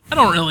 I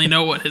don't really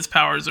know what his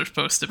powers are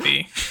supposed to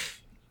be.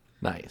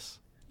 Nice.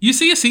 You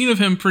see a scene of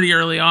him pretty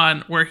early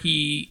on where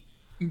he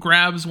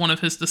grabs one of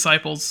his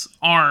disciples'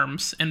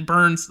 arms and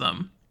burns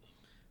them.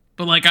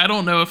 But like, I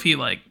don't know if he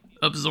like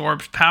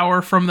absorbed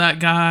power from that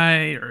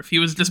guy or if he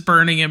was just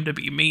burning him to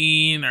be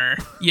mean or,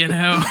 you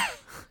know.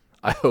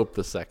 I hope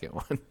the second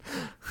one.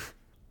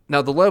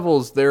 Now, the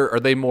levels there,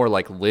 are they more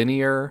like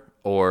linear,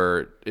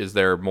 or is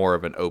there more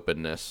of an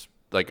openness?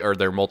 Like, are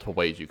there multiple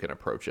ways you can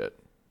approach it?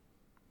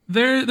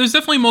 There's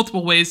definitely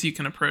multiple ways you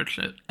can approach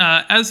it.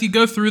 As you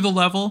go through the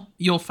level,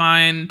 you'll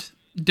find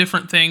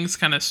different things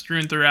kind of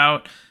strewn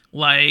throughout,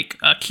 like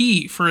a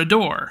key for a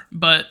door.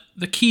 But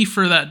the key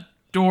for that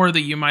door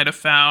that you might have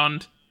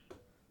found,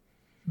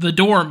 the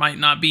door might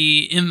not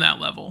be in that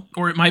level,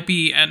 or it might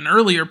be at an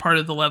earlier part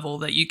of the level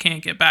that you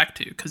can't get back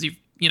to because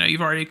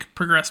you've already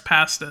progressed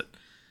past it.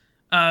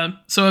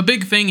 So a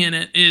big thing in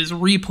it is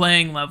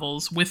replaying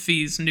levels with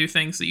these new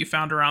things that you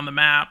found around the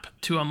map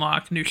to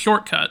unlock new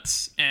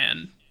shortcuts.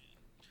 And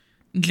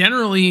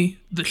generally,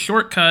 the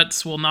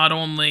shortcuts will not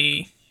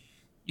only,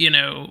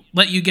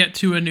 let you get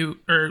to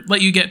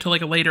let you get to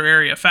like a later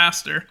area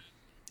faster,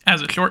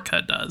 as a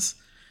shortcut does.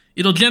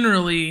 It'll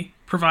generally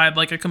provide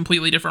like a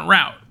completely different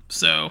route.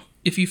 So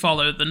if you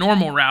follow the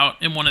normal route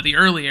in one of the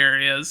early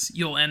areas,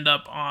 you'll end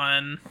up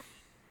on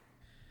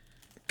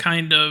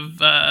kind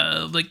of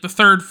like the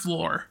third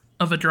floor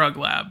of a drug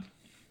lab.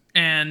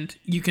 And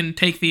you can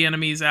take the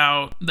enemies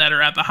out that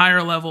are at the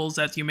higher levels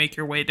as you make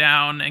your way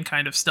down and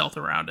kind of stealth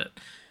around it.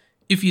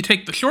 If you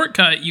take the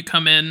shortcut, you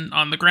come in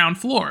on the ground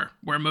floor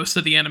where most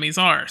of the enemies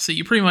are. So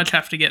you pretty much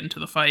have to get into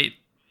the fight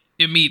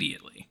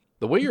immediately.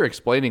 The way you're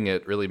explaining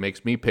it really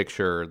makes me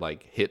picture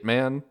like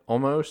Hitman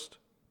almost,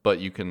 but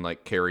you can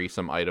like carry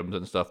some items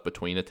and stuff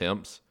between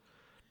attempts.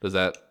 Does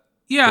that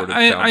sort of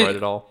sound right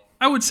at all?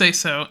 I would say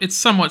so. It's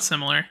somewhat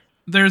similar.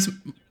 There's,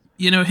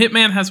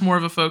 Hitman has more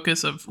of a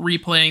focus of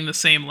replaying the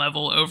same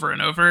level over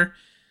and over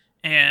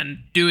and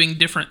doing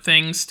different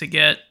things to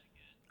get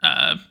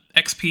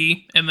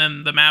XP, and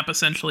then the map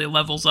essentially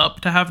levels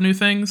up to have new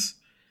things.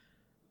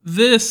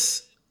 There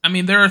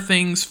are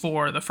things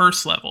for the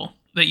first level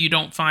that you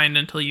don't find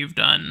until you've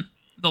done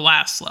the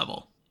last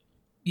level.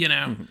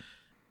 Mm-hmm.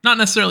 Not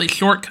necessarily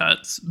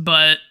shortcuts,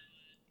 but,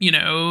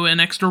 an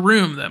extra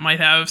room that might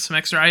have some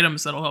extra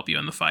items that'll help you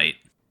in the fight.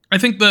 I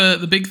think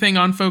the big thing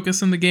on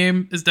focus in the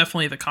game is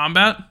definitely the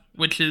combat,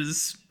 which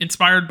is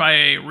inspired by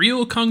a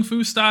real Kung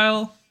Fu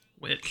style,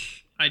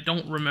 which I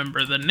don't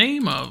remember the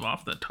name of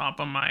off the top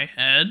of my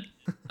head.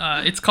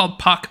 It's called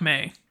Pak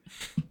Mei,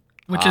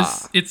 which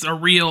it's a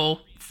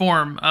real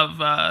form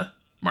of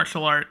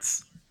martial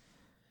arts.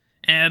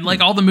 And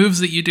like all the moves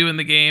that you do in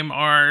the game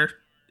are,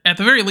 at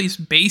the very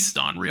least, based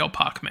on real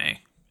Pak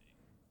Mei.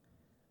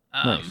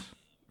 Nice.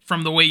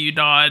 From the way you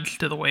dodge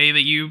to the way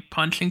that you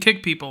punch and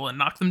kick people and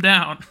knock them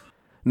down.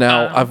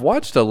 Now, I've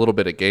watched a little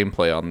bit of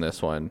gameplay on this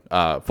one.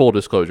 Full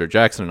disclosure,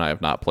 Jackson and I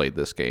have not played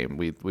this game.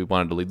 We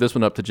wanted to leave this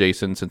one up to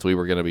Jason since we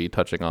were going to be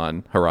touching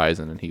on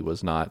Horizon and he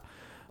was not.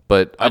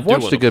 But I've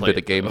watched a good bit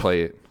of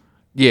gameplay.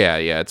 Yeah,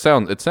 it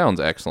sounds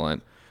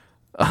excellent.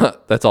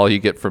 That's all you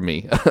get from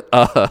me.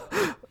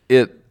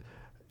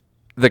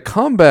 The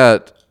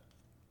combat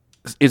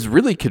is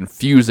really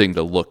confusing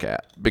to look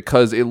at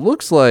because it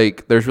looks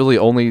like there's really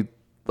only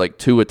like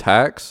 2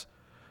 attacks,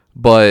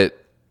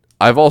 but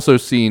I've also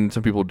seen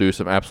some people do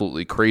some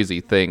absolutely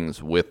crazy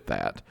things with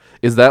that.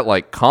 Is that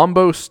like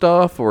combo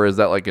stuff, or is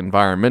that like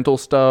environmental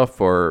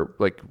stuff, or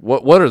like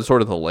what are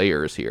sort of the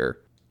layers here?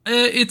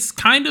 It's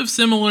kind of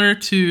similar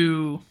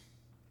to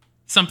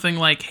something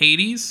like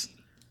Hades,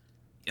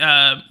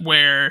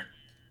 where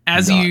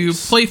as you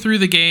play through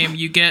the game,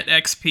 you get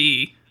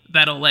XP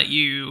that'll let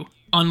you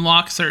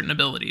unlock certain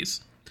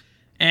abilities.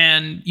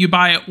 And you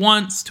buy it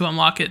once to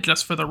unlock it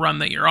just for the run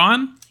that you're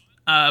on.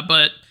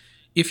 But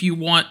if you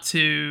want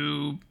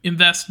to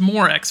invest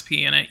more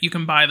XP in it, you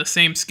can buy the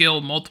same skill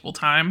multiple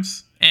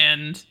times.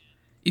 And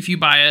if you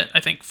buy it,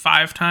 I think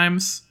 5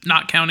 times,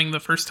 not counting the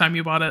first time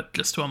you bought it,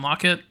 just to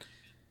unlock it,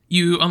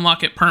 you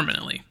unlock it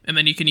permanently. And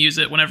then you can use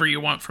it whenever you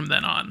want from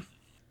then on.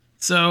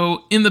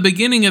 So in the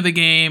beginning of the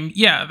game,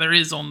 yeah, there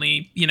is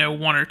only,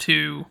 1 or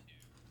 2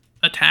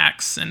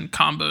 attacks and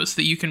combos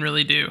that you can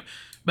really do.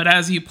 But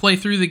as you play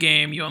through the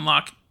game, you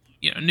unlock,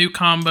 new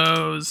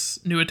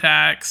combos, new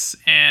attacks,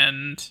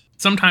 and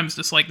sometimes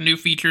just like new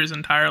features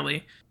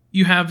entirely.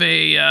 You have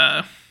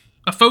a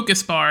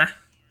focus bar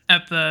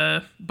at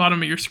the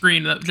bottom of your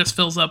screen that just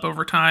fills up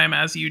over time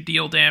as you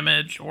deal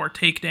damage or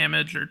take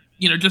damage or,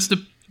 just to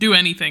do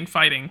anything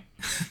fighting.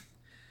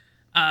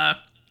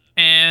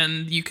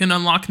 And you can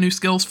unlock new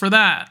skills for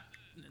that.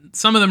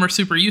 Some of them are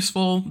super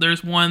useful.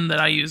 There's one that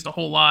I used a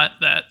whole lot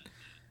that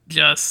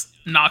just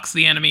knocks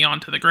the enemy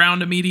onto the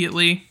ground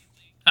immediately.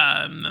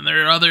 And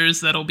there are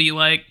others that'll be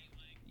like,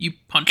 you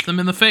punch them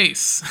in the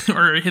face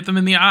or hit them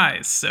in the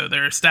eyes, so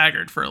they're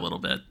staggered for a little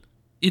bit.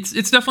 It's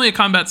definitely a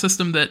combat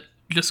system that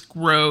just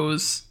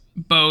grows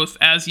both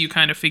as you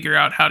kind of figure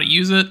out how to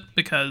use it,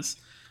 because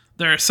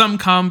there are some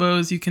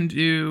combos you can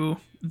do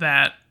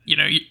that,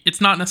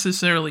 it's not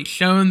necessarily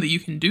shown that you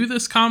can do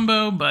this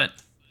combo, but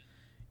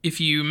if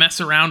you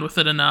mess around with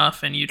it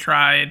enough and you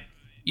try,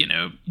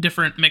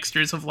 different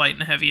mixtures of light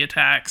and heavy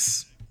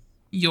attacks,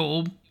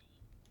 you'll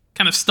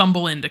kind of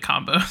stumble into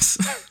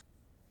combos.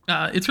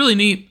 It's really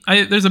neat.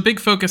 There's a big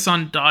focus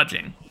on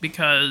dodging,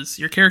 because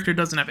your character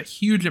doesn't have a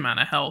huge amount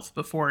of health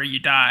before you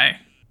die,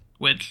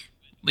 which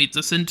leads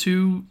us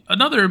into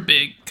another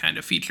big kind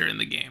of feature in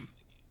the game,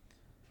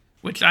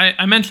 which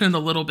I mentioned a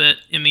little bit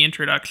in the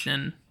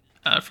introduction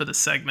for this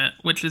segment,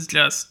 which is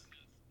just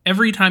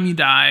every time you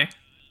die,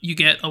 you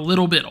get a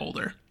little bit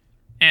older.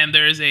 And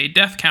there's a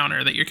death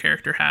counter that your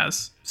character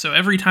has. So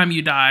every time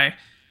you die,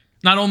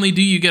 not only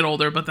do you get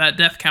older, but that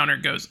death counter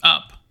goes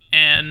up.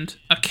 And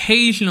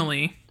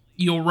occasionally,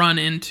 you'll run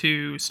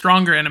into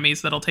stronger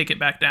enemies that'll take it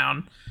back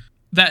down.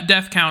 That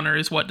death counter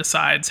is what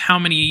decides how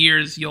many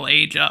years you'll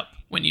age up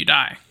when you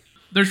die.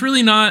 There's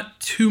really not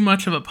too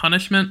much of a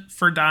punishment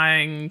for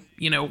dying,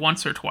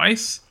 once or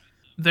twice.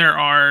 There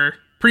are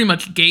pretty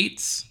much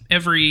gates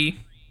every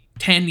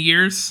 10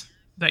 years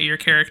that your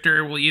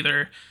character will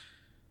either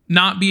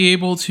not be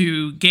able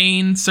to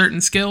gain certain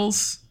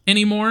skills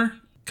anymore,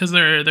 because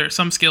there are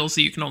some skills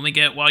that you can only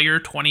get while you're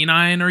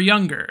 29 or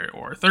younger,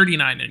 or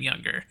 39 and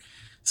younger.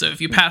 So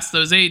if you pass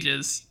those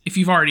ages, if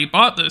you've already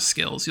bought those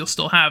skills, you'll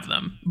still have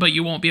them, but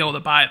you won't be able to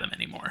buy them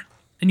anymore.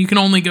 And you can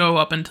only go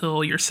up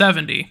until you're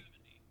 70,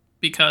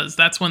 because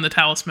that's when the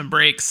talisman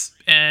breaks,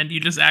 and you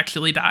just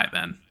actually die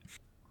then.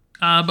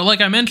 But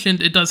like I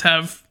mentioned, it does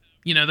have,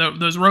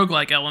 those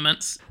roguelike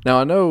elements. Now,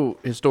 I know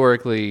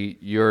historically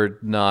you're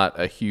not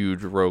a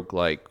huge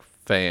roguelike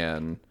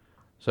fan,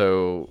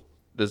 so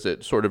does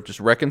it sort of just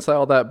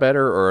reconcile that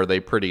better, or are they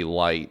pretty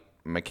light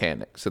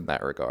mechanics in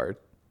that regard?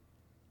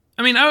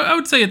 I mean, I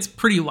would say it's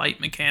pretty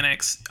light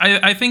mechanics.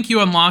 I think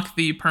you unlock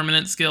the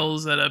permanent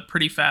skills at a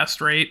pretty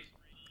fast rate.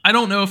 I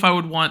don't know if I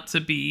would want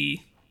to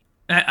be...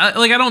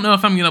 I don't know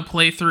if I'm going to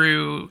play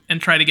through and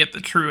try to get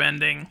the true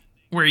ending,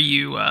 where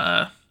you...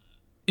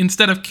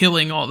 instead of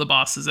killing all the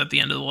bosses at the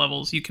end of the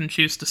levels, you can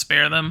choose to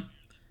spare them.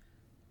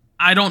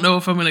 I don't know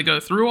if I'm going to go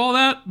through all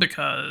that,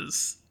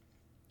 because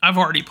I've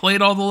already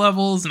played all the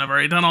levels and I've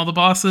already done all the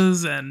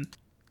bosses, and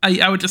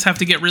I would just have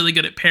to get really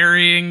good at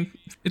parrying.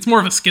 It's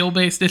more of a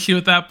skill-based issue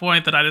at that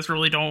point that I just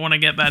really don't want to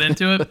get that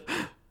into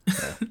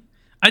it.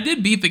 I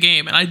did beat the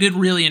game, and I did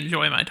really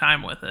enjoy my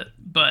time with it,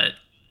 but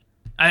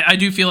I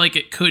do feel like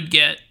it could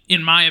get,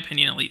 in my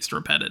opinion at least,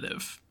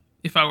 repetitive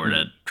if I were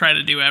to try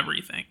to do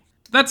everything.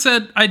 That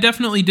said, I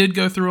definitely did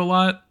go through a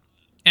lot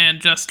and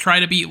just try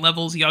to beat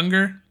levels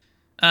younger.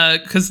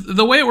 Because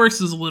the way it works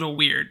is a little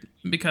weird.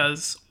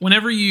 Because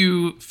whenever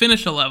you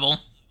finish a level,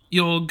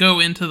 you'll go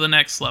into the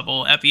next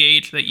level at the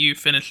age that you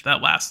finished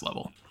that last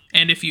level.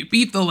 And if you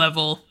beat the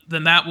level,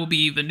 then that will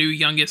be the new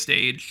youngest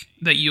age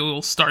that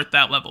you'll start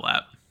that level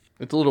at.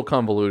 It's a little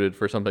convoluted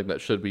for something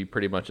that should be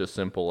pretty much as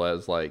simple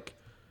as, like,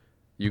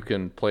 you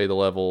can play the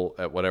level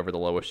at whatever the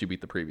lowest you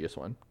beat the previous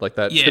one. Like,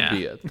 that should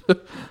be it.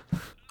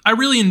 I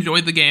really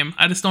enjoyed the game.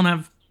 I just don't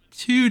have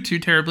too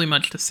terribly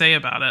much to say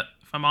about it,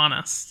 if I'm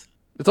honest.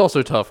 It's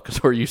also tough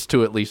because we're used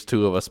to at least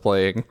two of us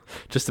playing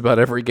just about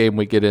every game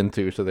we get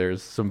into, so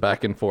there's some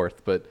back and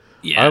forth. But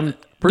yeah, I'm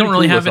pretty don't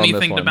really have clueless on anything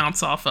this to one.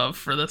 bounce off of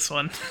for this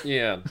one.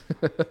 Yeah.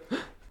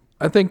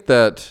 I think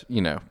that,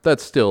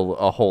 that's still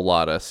a whole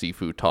lot of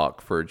Sifu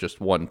talk for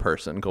just one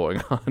person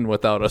going on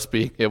without us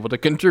being able to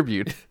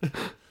contribute.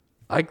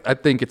 I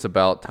think it's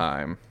about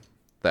time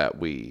that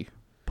we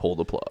pull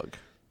the plug.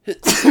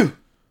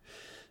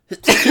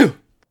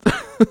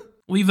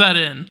 Leave that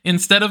in.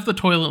 Instead of the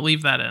toilet,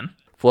 leave that in.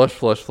 Flush,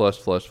 flush, flush,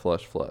 flush,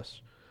 flush,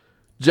 flush.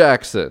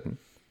 Jackson,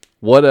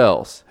 what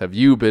else have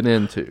you been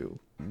into?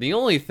 The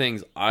only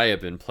things I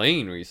have been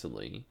playing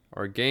recently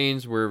are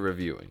games we're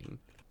reviewing.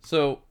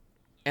 So,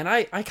 and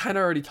I kind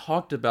of already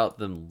talked about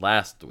them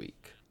last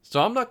week.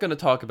 So I'm not going to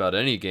talk about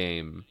any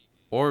game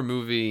or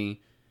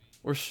movie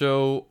or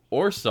show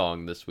or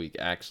song this week,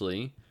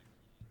 actually.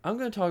 I'm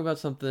going to talk about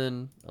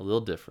something a little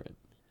different.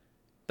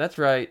 That's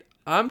right.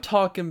 I'm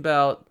talking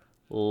about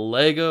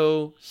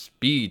Lego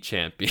Speed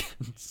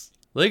Champions.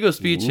 Lego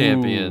Speed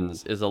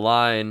Champions is a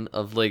line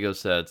of Lego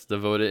sets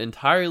devoted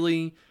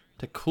entirely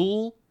to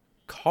cool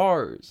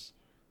cars.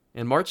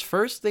 And March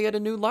 1st, they had a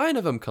new line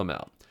of them come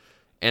out.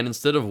 And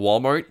instead of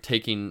Walmart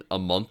taking a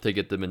month to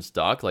get them in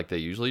stock like they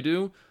usually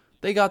do,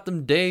 they got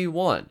them day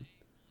one.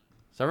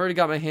 So I've already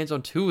got my hands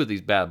on two of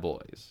these bad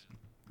boys.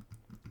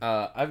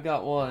 I've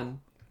got one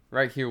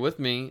right here with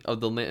me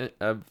of the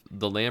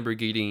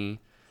Lamborghini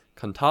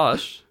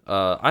Countach.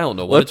 I don't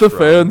know what Let it's the from.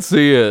 fans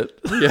see it.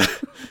 Yeah.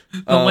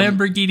 The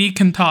Lamborghini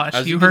Countach.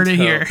 As You can heard it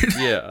tell, here.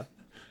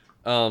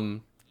 Yeah.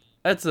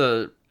 That's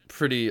a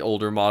pretty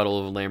older model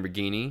of a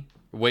Lamborghini,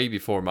 way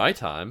before my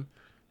time.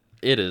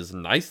 It is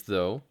nice,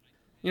 though.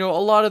 A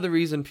lot of the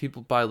reason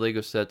people buy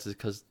Lego sets is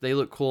because they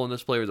look cool and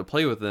there's players to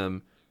play with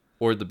them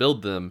or to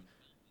build them.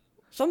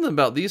 Something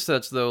about these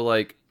sets, though,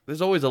 like,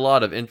 there's always a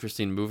lot of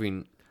interesting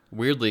moving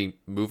weirdly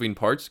moving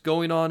parts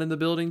going on in the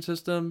building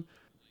system.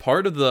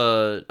 Part of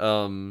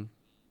the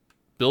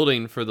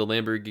building for the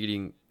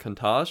Lamborghini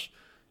Countach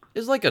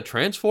is like a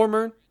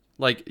transformer.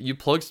 Like, you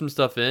plug some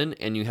stuff in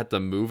and you have to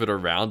move it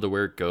around to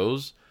where it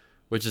goes,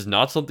 which is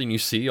not something you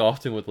see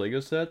often with Lego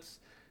sets.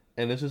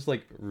 And it's just,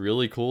 like,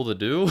 really cool to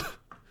do.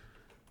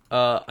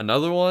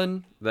 Another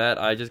one that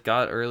I just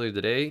got earlier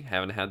today,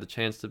 haven't had the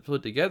chance to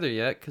put together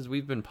yet because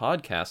we've been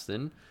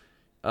podcasting,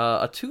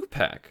 a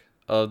 2-pack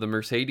of the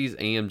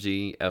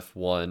Mercedes-AMG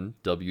F1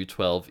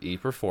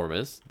 W12E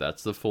Performance.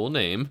 That's the full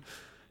name.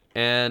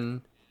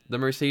 And the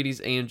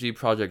Mercedes-AMG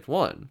Project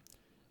One,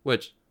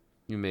 which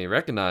you may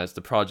recognize.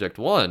 The Project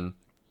One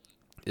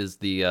is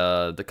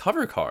the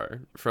cover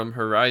car from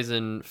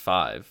Horizon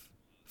 5.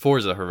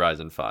 Forza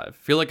Horizon 5.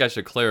 Feel like I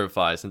should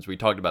clarify since we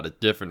talked about a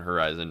different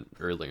Horizon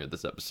earlier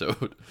this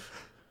episode.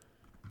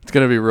 It's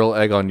going to be real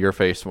egg on your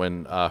face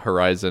when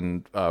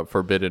Horizon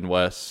Forbidden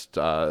West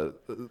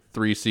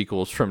 3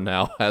 sequels from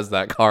now has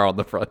that car on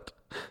the front.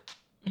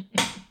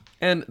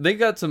 And they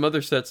got some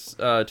other sets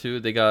too.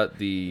 They got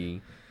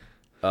the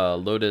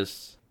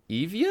Lotus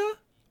Evija?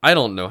 I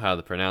don't know how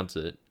to pronounce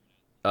it.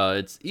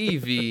 It's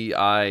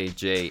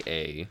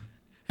Evija.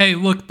 Hey,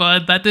 look,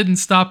 bud, that didn't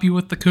stop you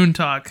with the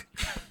Countach.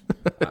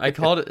 I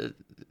called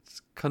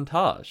it's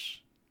Countach.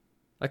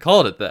 I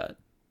called it that.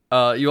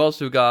 You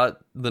also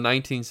got the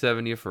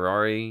 1970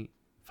 Ferrari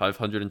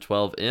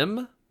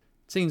 512M. It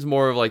seems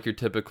more of like your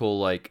typical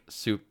like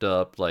souped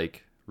up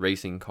like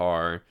racing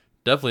car.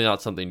 Definitely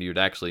not something you'd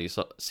actually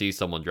see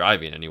someone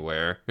driving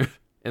anywhere.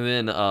 And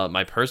then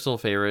my personal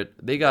favorite,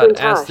 they got Countach.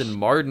 Aston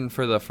Martin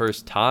for the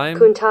first time.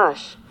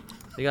 Countach.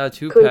 They got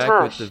a 2-pack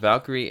Countach. with the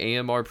Valkyrie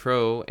AMR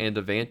Pro and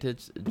the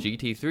Vantage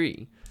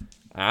GT3.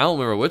 I don't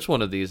remember which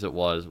one of these it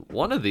was.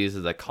 One of these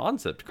is a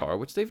concept car,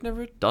 which they've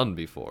never done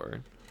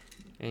before.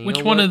 And you Which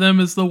know one what? of them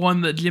is the one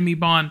that Jimmy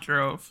Bond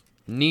drove?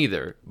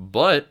 Neither.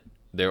 But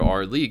there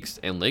are leaks,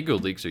 and Lego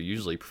leaks are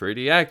usually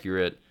pretty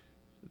accurate.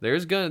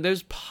 There's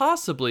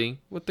possibly,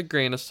 with the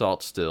grain of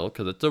salt still,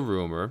 because it's a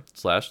rumor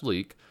 /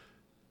 leak,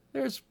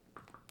 there's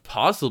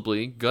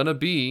possibly gonna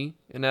be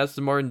an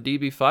Aston Martin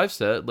DB5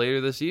 set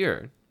later this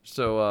year.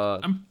 So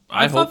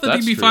I thought hope the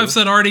that's DB5 true.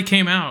 set already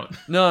came out.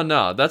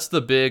 No, that's the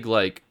big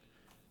like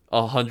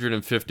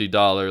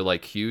 $150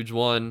 like huge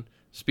one.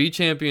 Speed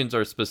Champions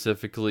are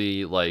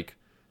specifically like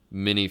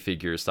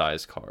minifigure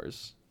size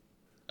cars.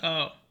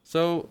 Oh.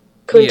 So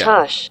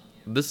Countach.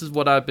 this is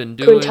what I've been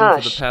doing for the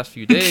Countach. past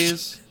few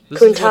days.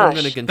 This is what I'm Countach.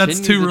 going to continue That's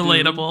too to do.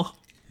 relatable.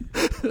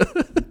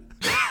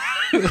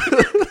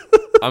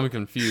 I'm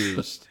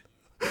confused.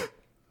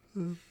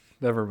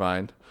 Never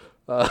mind.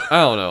 I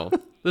don't know.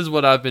 This is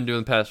what I've been doing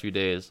the past few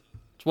days.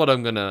 It's what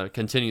I'm gonna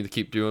continue to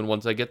keep doing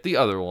once I get the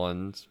other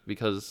ones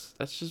because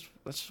that's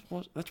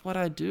what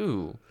I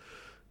do.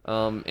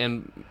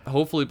 And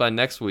hopefully by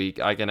next week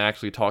I can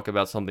actually talk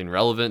about something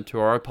relevant to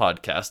our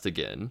podcast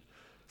again.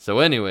 So,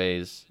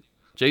 anyways,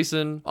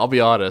 Jason, I'll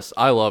be honest.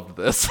 I loved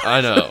this.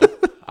 I know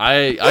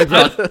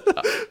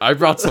I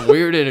brought some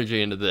weird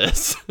energy into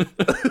this.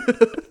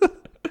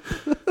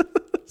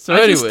 So,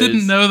 I anyways, just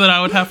didn't know that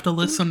I would have to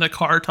listen to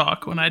Car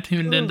Talk when I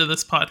tuned into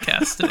this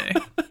podcast today.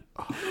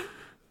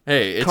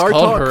 hey, it's Car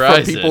called talk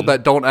Horizon. for people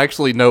that don't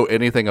actually know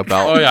anything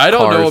about. Oh yeah, I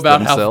don't know cars about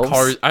themselves. how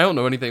cars. I don't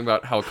know anything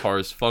about how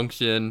cars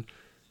function.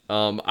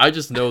 I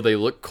just know they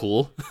look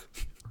cool.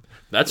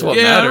 That's what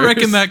Yeah, matters. I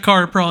reckon that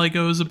car probably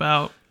goes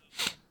about,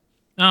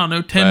 I don't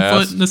know, 10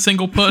 Fast. foot in a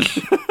single push.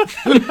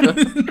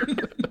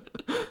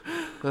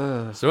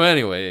 So,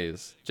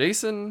 anyways,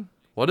 Jason,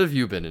 what have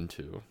you been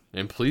into?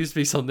 And please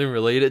be something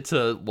related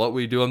to what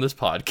we do on this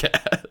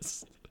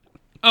podcast.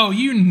 Oh,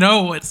 you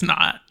know it's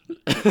not.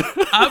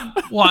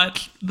 I've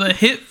watched the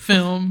hit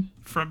film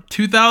from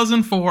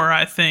 2004,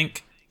 I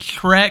think,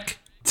 Shrek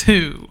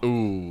 2.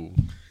 Ooh.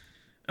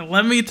 And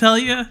let me tell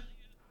you,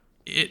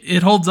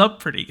 it holds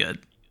up pretty good.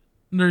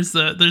 There's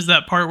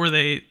that part where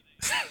they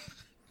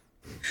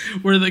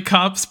where the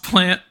cops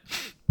plant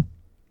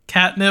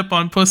catnip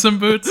on Puss in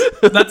Boots.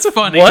 That's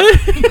funny. What?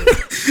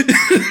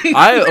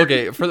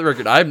 Okay, for the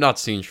record, I have not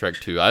seen Shrek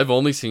 2. I've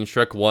only seen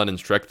Shrek 1 and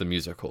Shrek the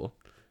Musical.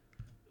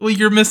 Well,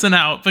 you're missing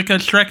out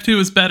because Shrek 2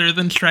 is better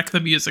than Shrek the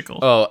Musical.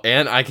 Oh,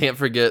 and I can't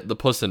forget the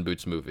Puss in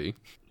Boots movie.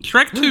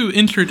 Shrek 2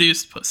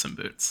 introduced Puss in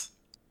Boots.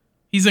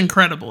 He's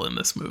incredible in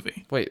this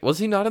movie. Wait, was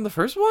he not in the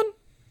first one?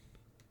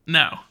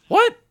 No.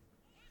 What?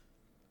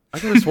 I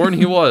could have sworn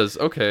he was.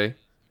 Okay.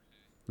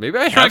 Maybe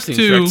I have seen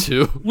Shrek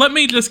 2. Let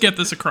me just get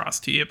this across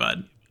to you,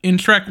 bud. In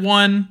Shrek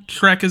 1,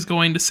 Shrek is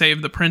going to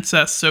save the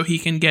princess so he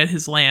can get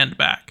his land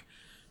back.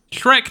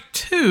 Shrek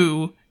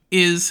 2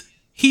 is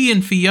he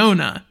and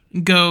Fiona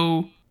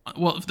go...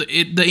 Well,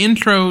 the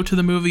intro to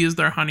the movie is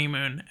their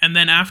honeymoon. And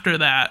then after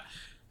that,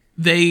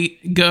 they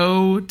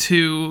go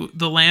to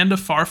the land of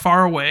far,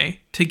 far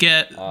away to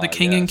get the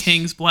king and yes.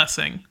 king's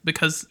blessing.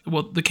 Because,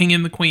 well, the king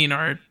and the queen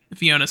are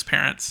Fiona's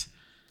parents.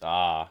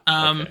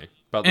 Okay.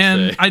 About to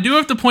And say. I do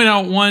have to point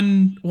out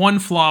one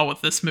flaw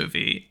with this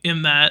movie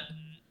in that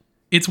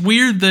it's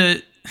weird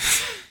that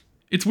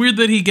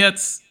he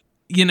gets,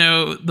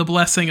 the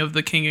blessing of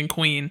the king and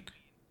queen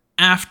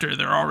after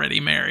they're already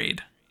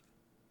married.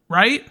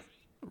 Right?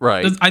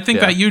 Right. I think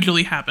yeah. that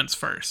usually happens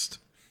first.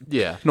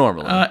 Yeah,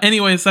 normally.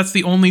 Anyways, that's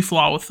the only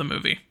flaw with the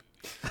movie.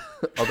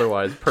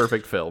 Otherwise,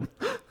 perfect film.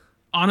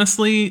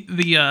 Honestly,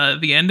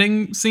 the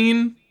ending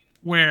scene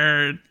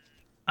where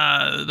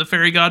the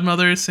fairy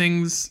godmother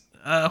sings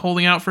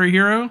 "Holding Out for a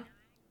Hero,"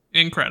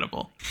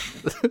 incredible.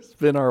 It's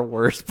been our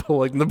worst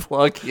pulling the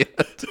plug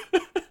yet.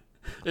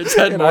 It's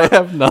had And more. I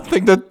have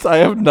nothing to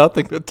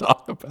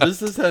talk about. This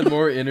has had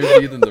more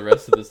energy than the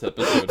rest of this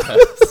episode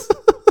has.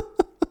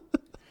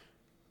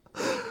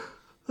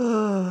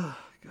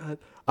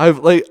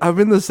 I'm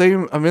in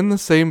the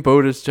same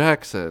boat as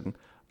Jackson.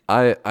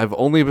 I've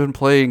only been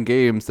playing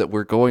games that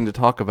we're going to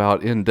talk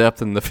about in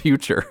depth in the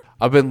future.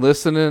 I've been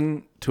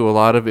listening to a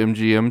lot of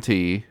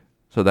MGMT,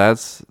 so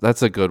that's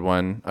a good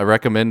one. I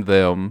recommend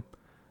them.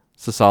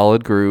 It's a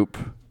solid group.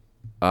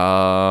 It's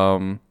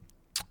about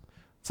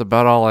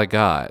all I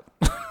got.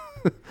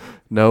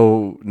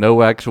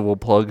 No actual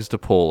plugs to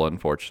pull,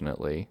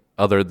 unfortunately,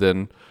 other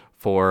than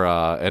for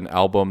an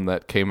album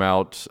that came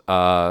out,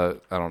 I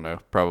don't know,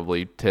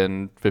 probably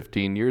 10,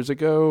 15 years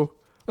ago.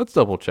 Let's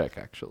double check,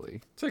 actually.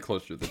 Say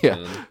closer than Yeah,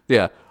 10.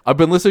 yeah. I've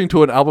been listening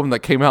to an album that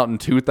came out in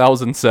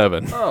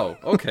 2007. Oh,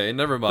 okay,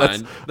 never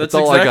mind. That's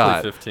all I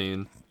exactly got.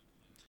 15.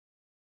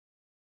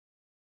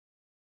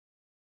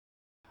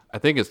 I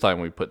think it's time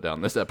we put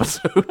down this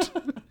episode.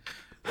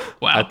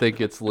 Wow. I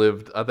think it's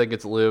lived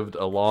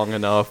a long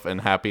enough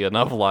and happy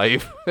enough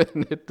life,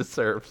 and it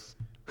deserves.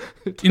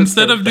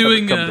 Instead of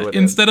doing to an end.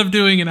 instead of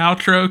doing an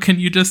outro, can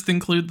you just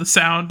include the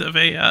sound of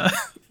a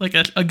like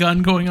a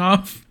gun going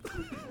off?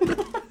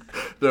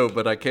 No,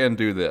 but I can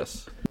do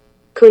this.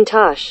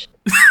 Kuntosh.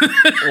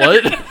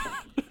 What?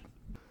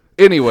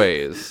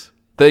 Anyways,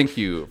 thank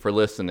you for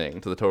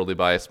listening to the Totally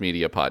Biased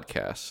Media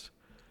podcast.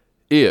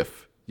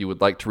 If you would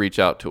like to reach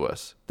out to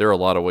us, there are a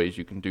lot of ways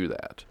you can do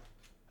that.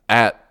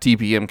 At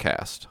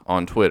TPMcast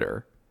on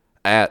Twitter,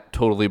 at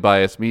Totally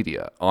Biased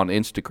Media on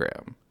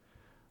Instagram.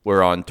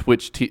 We're on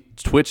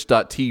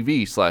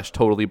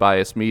twitch.tv/Totally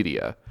Biased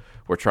Media.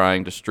 We're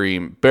trying to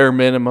stream bare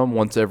minimum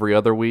once every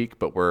other week,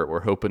 but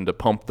we're hoping to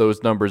pump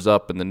those numbers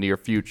up in the near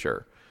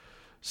future.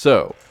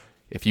 So,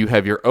 if you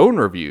have your own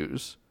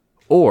reviews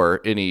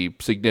or any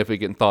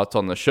significant thoughts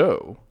on the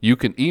show, you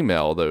can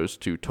email those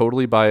to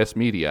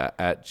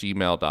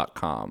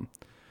totallybiasedmedia@gmail.com.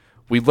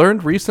 We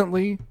learned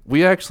recently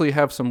we actually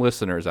have some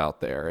listeners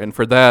out there, and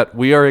for that,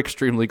 we are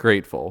extremely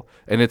grateful.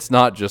 And it's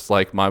not just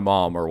like my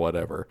mom or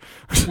whatever.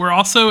 We're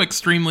also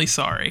extremely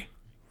sorry.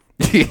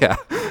 Yeah,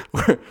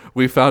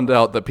 we found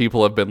out that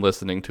people have been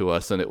listening to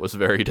us, and it was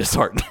very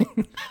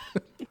disheartening.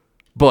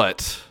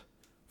 But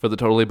for the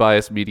Totally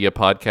Biased Media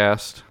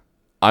podcast,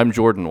 I'm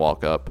Jordan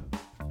Walkup.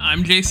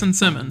 I'm Jason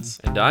Simmons.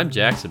 And I'm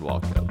Jackson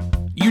Walkup.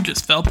 You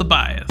just felt the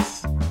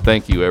bias.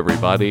 Thank you,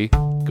 everybody.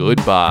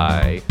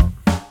 Goodbye.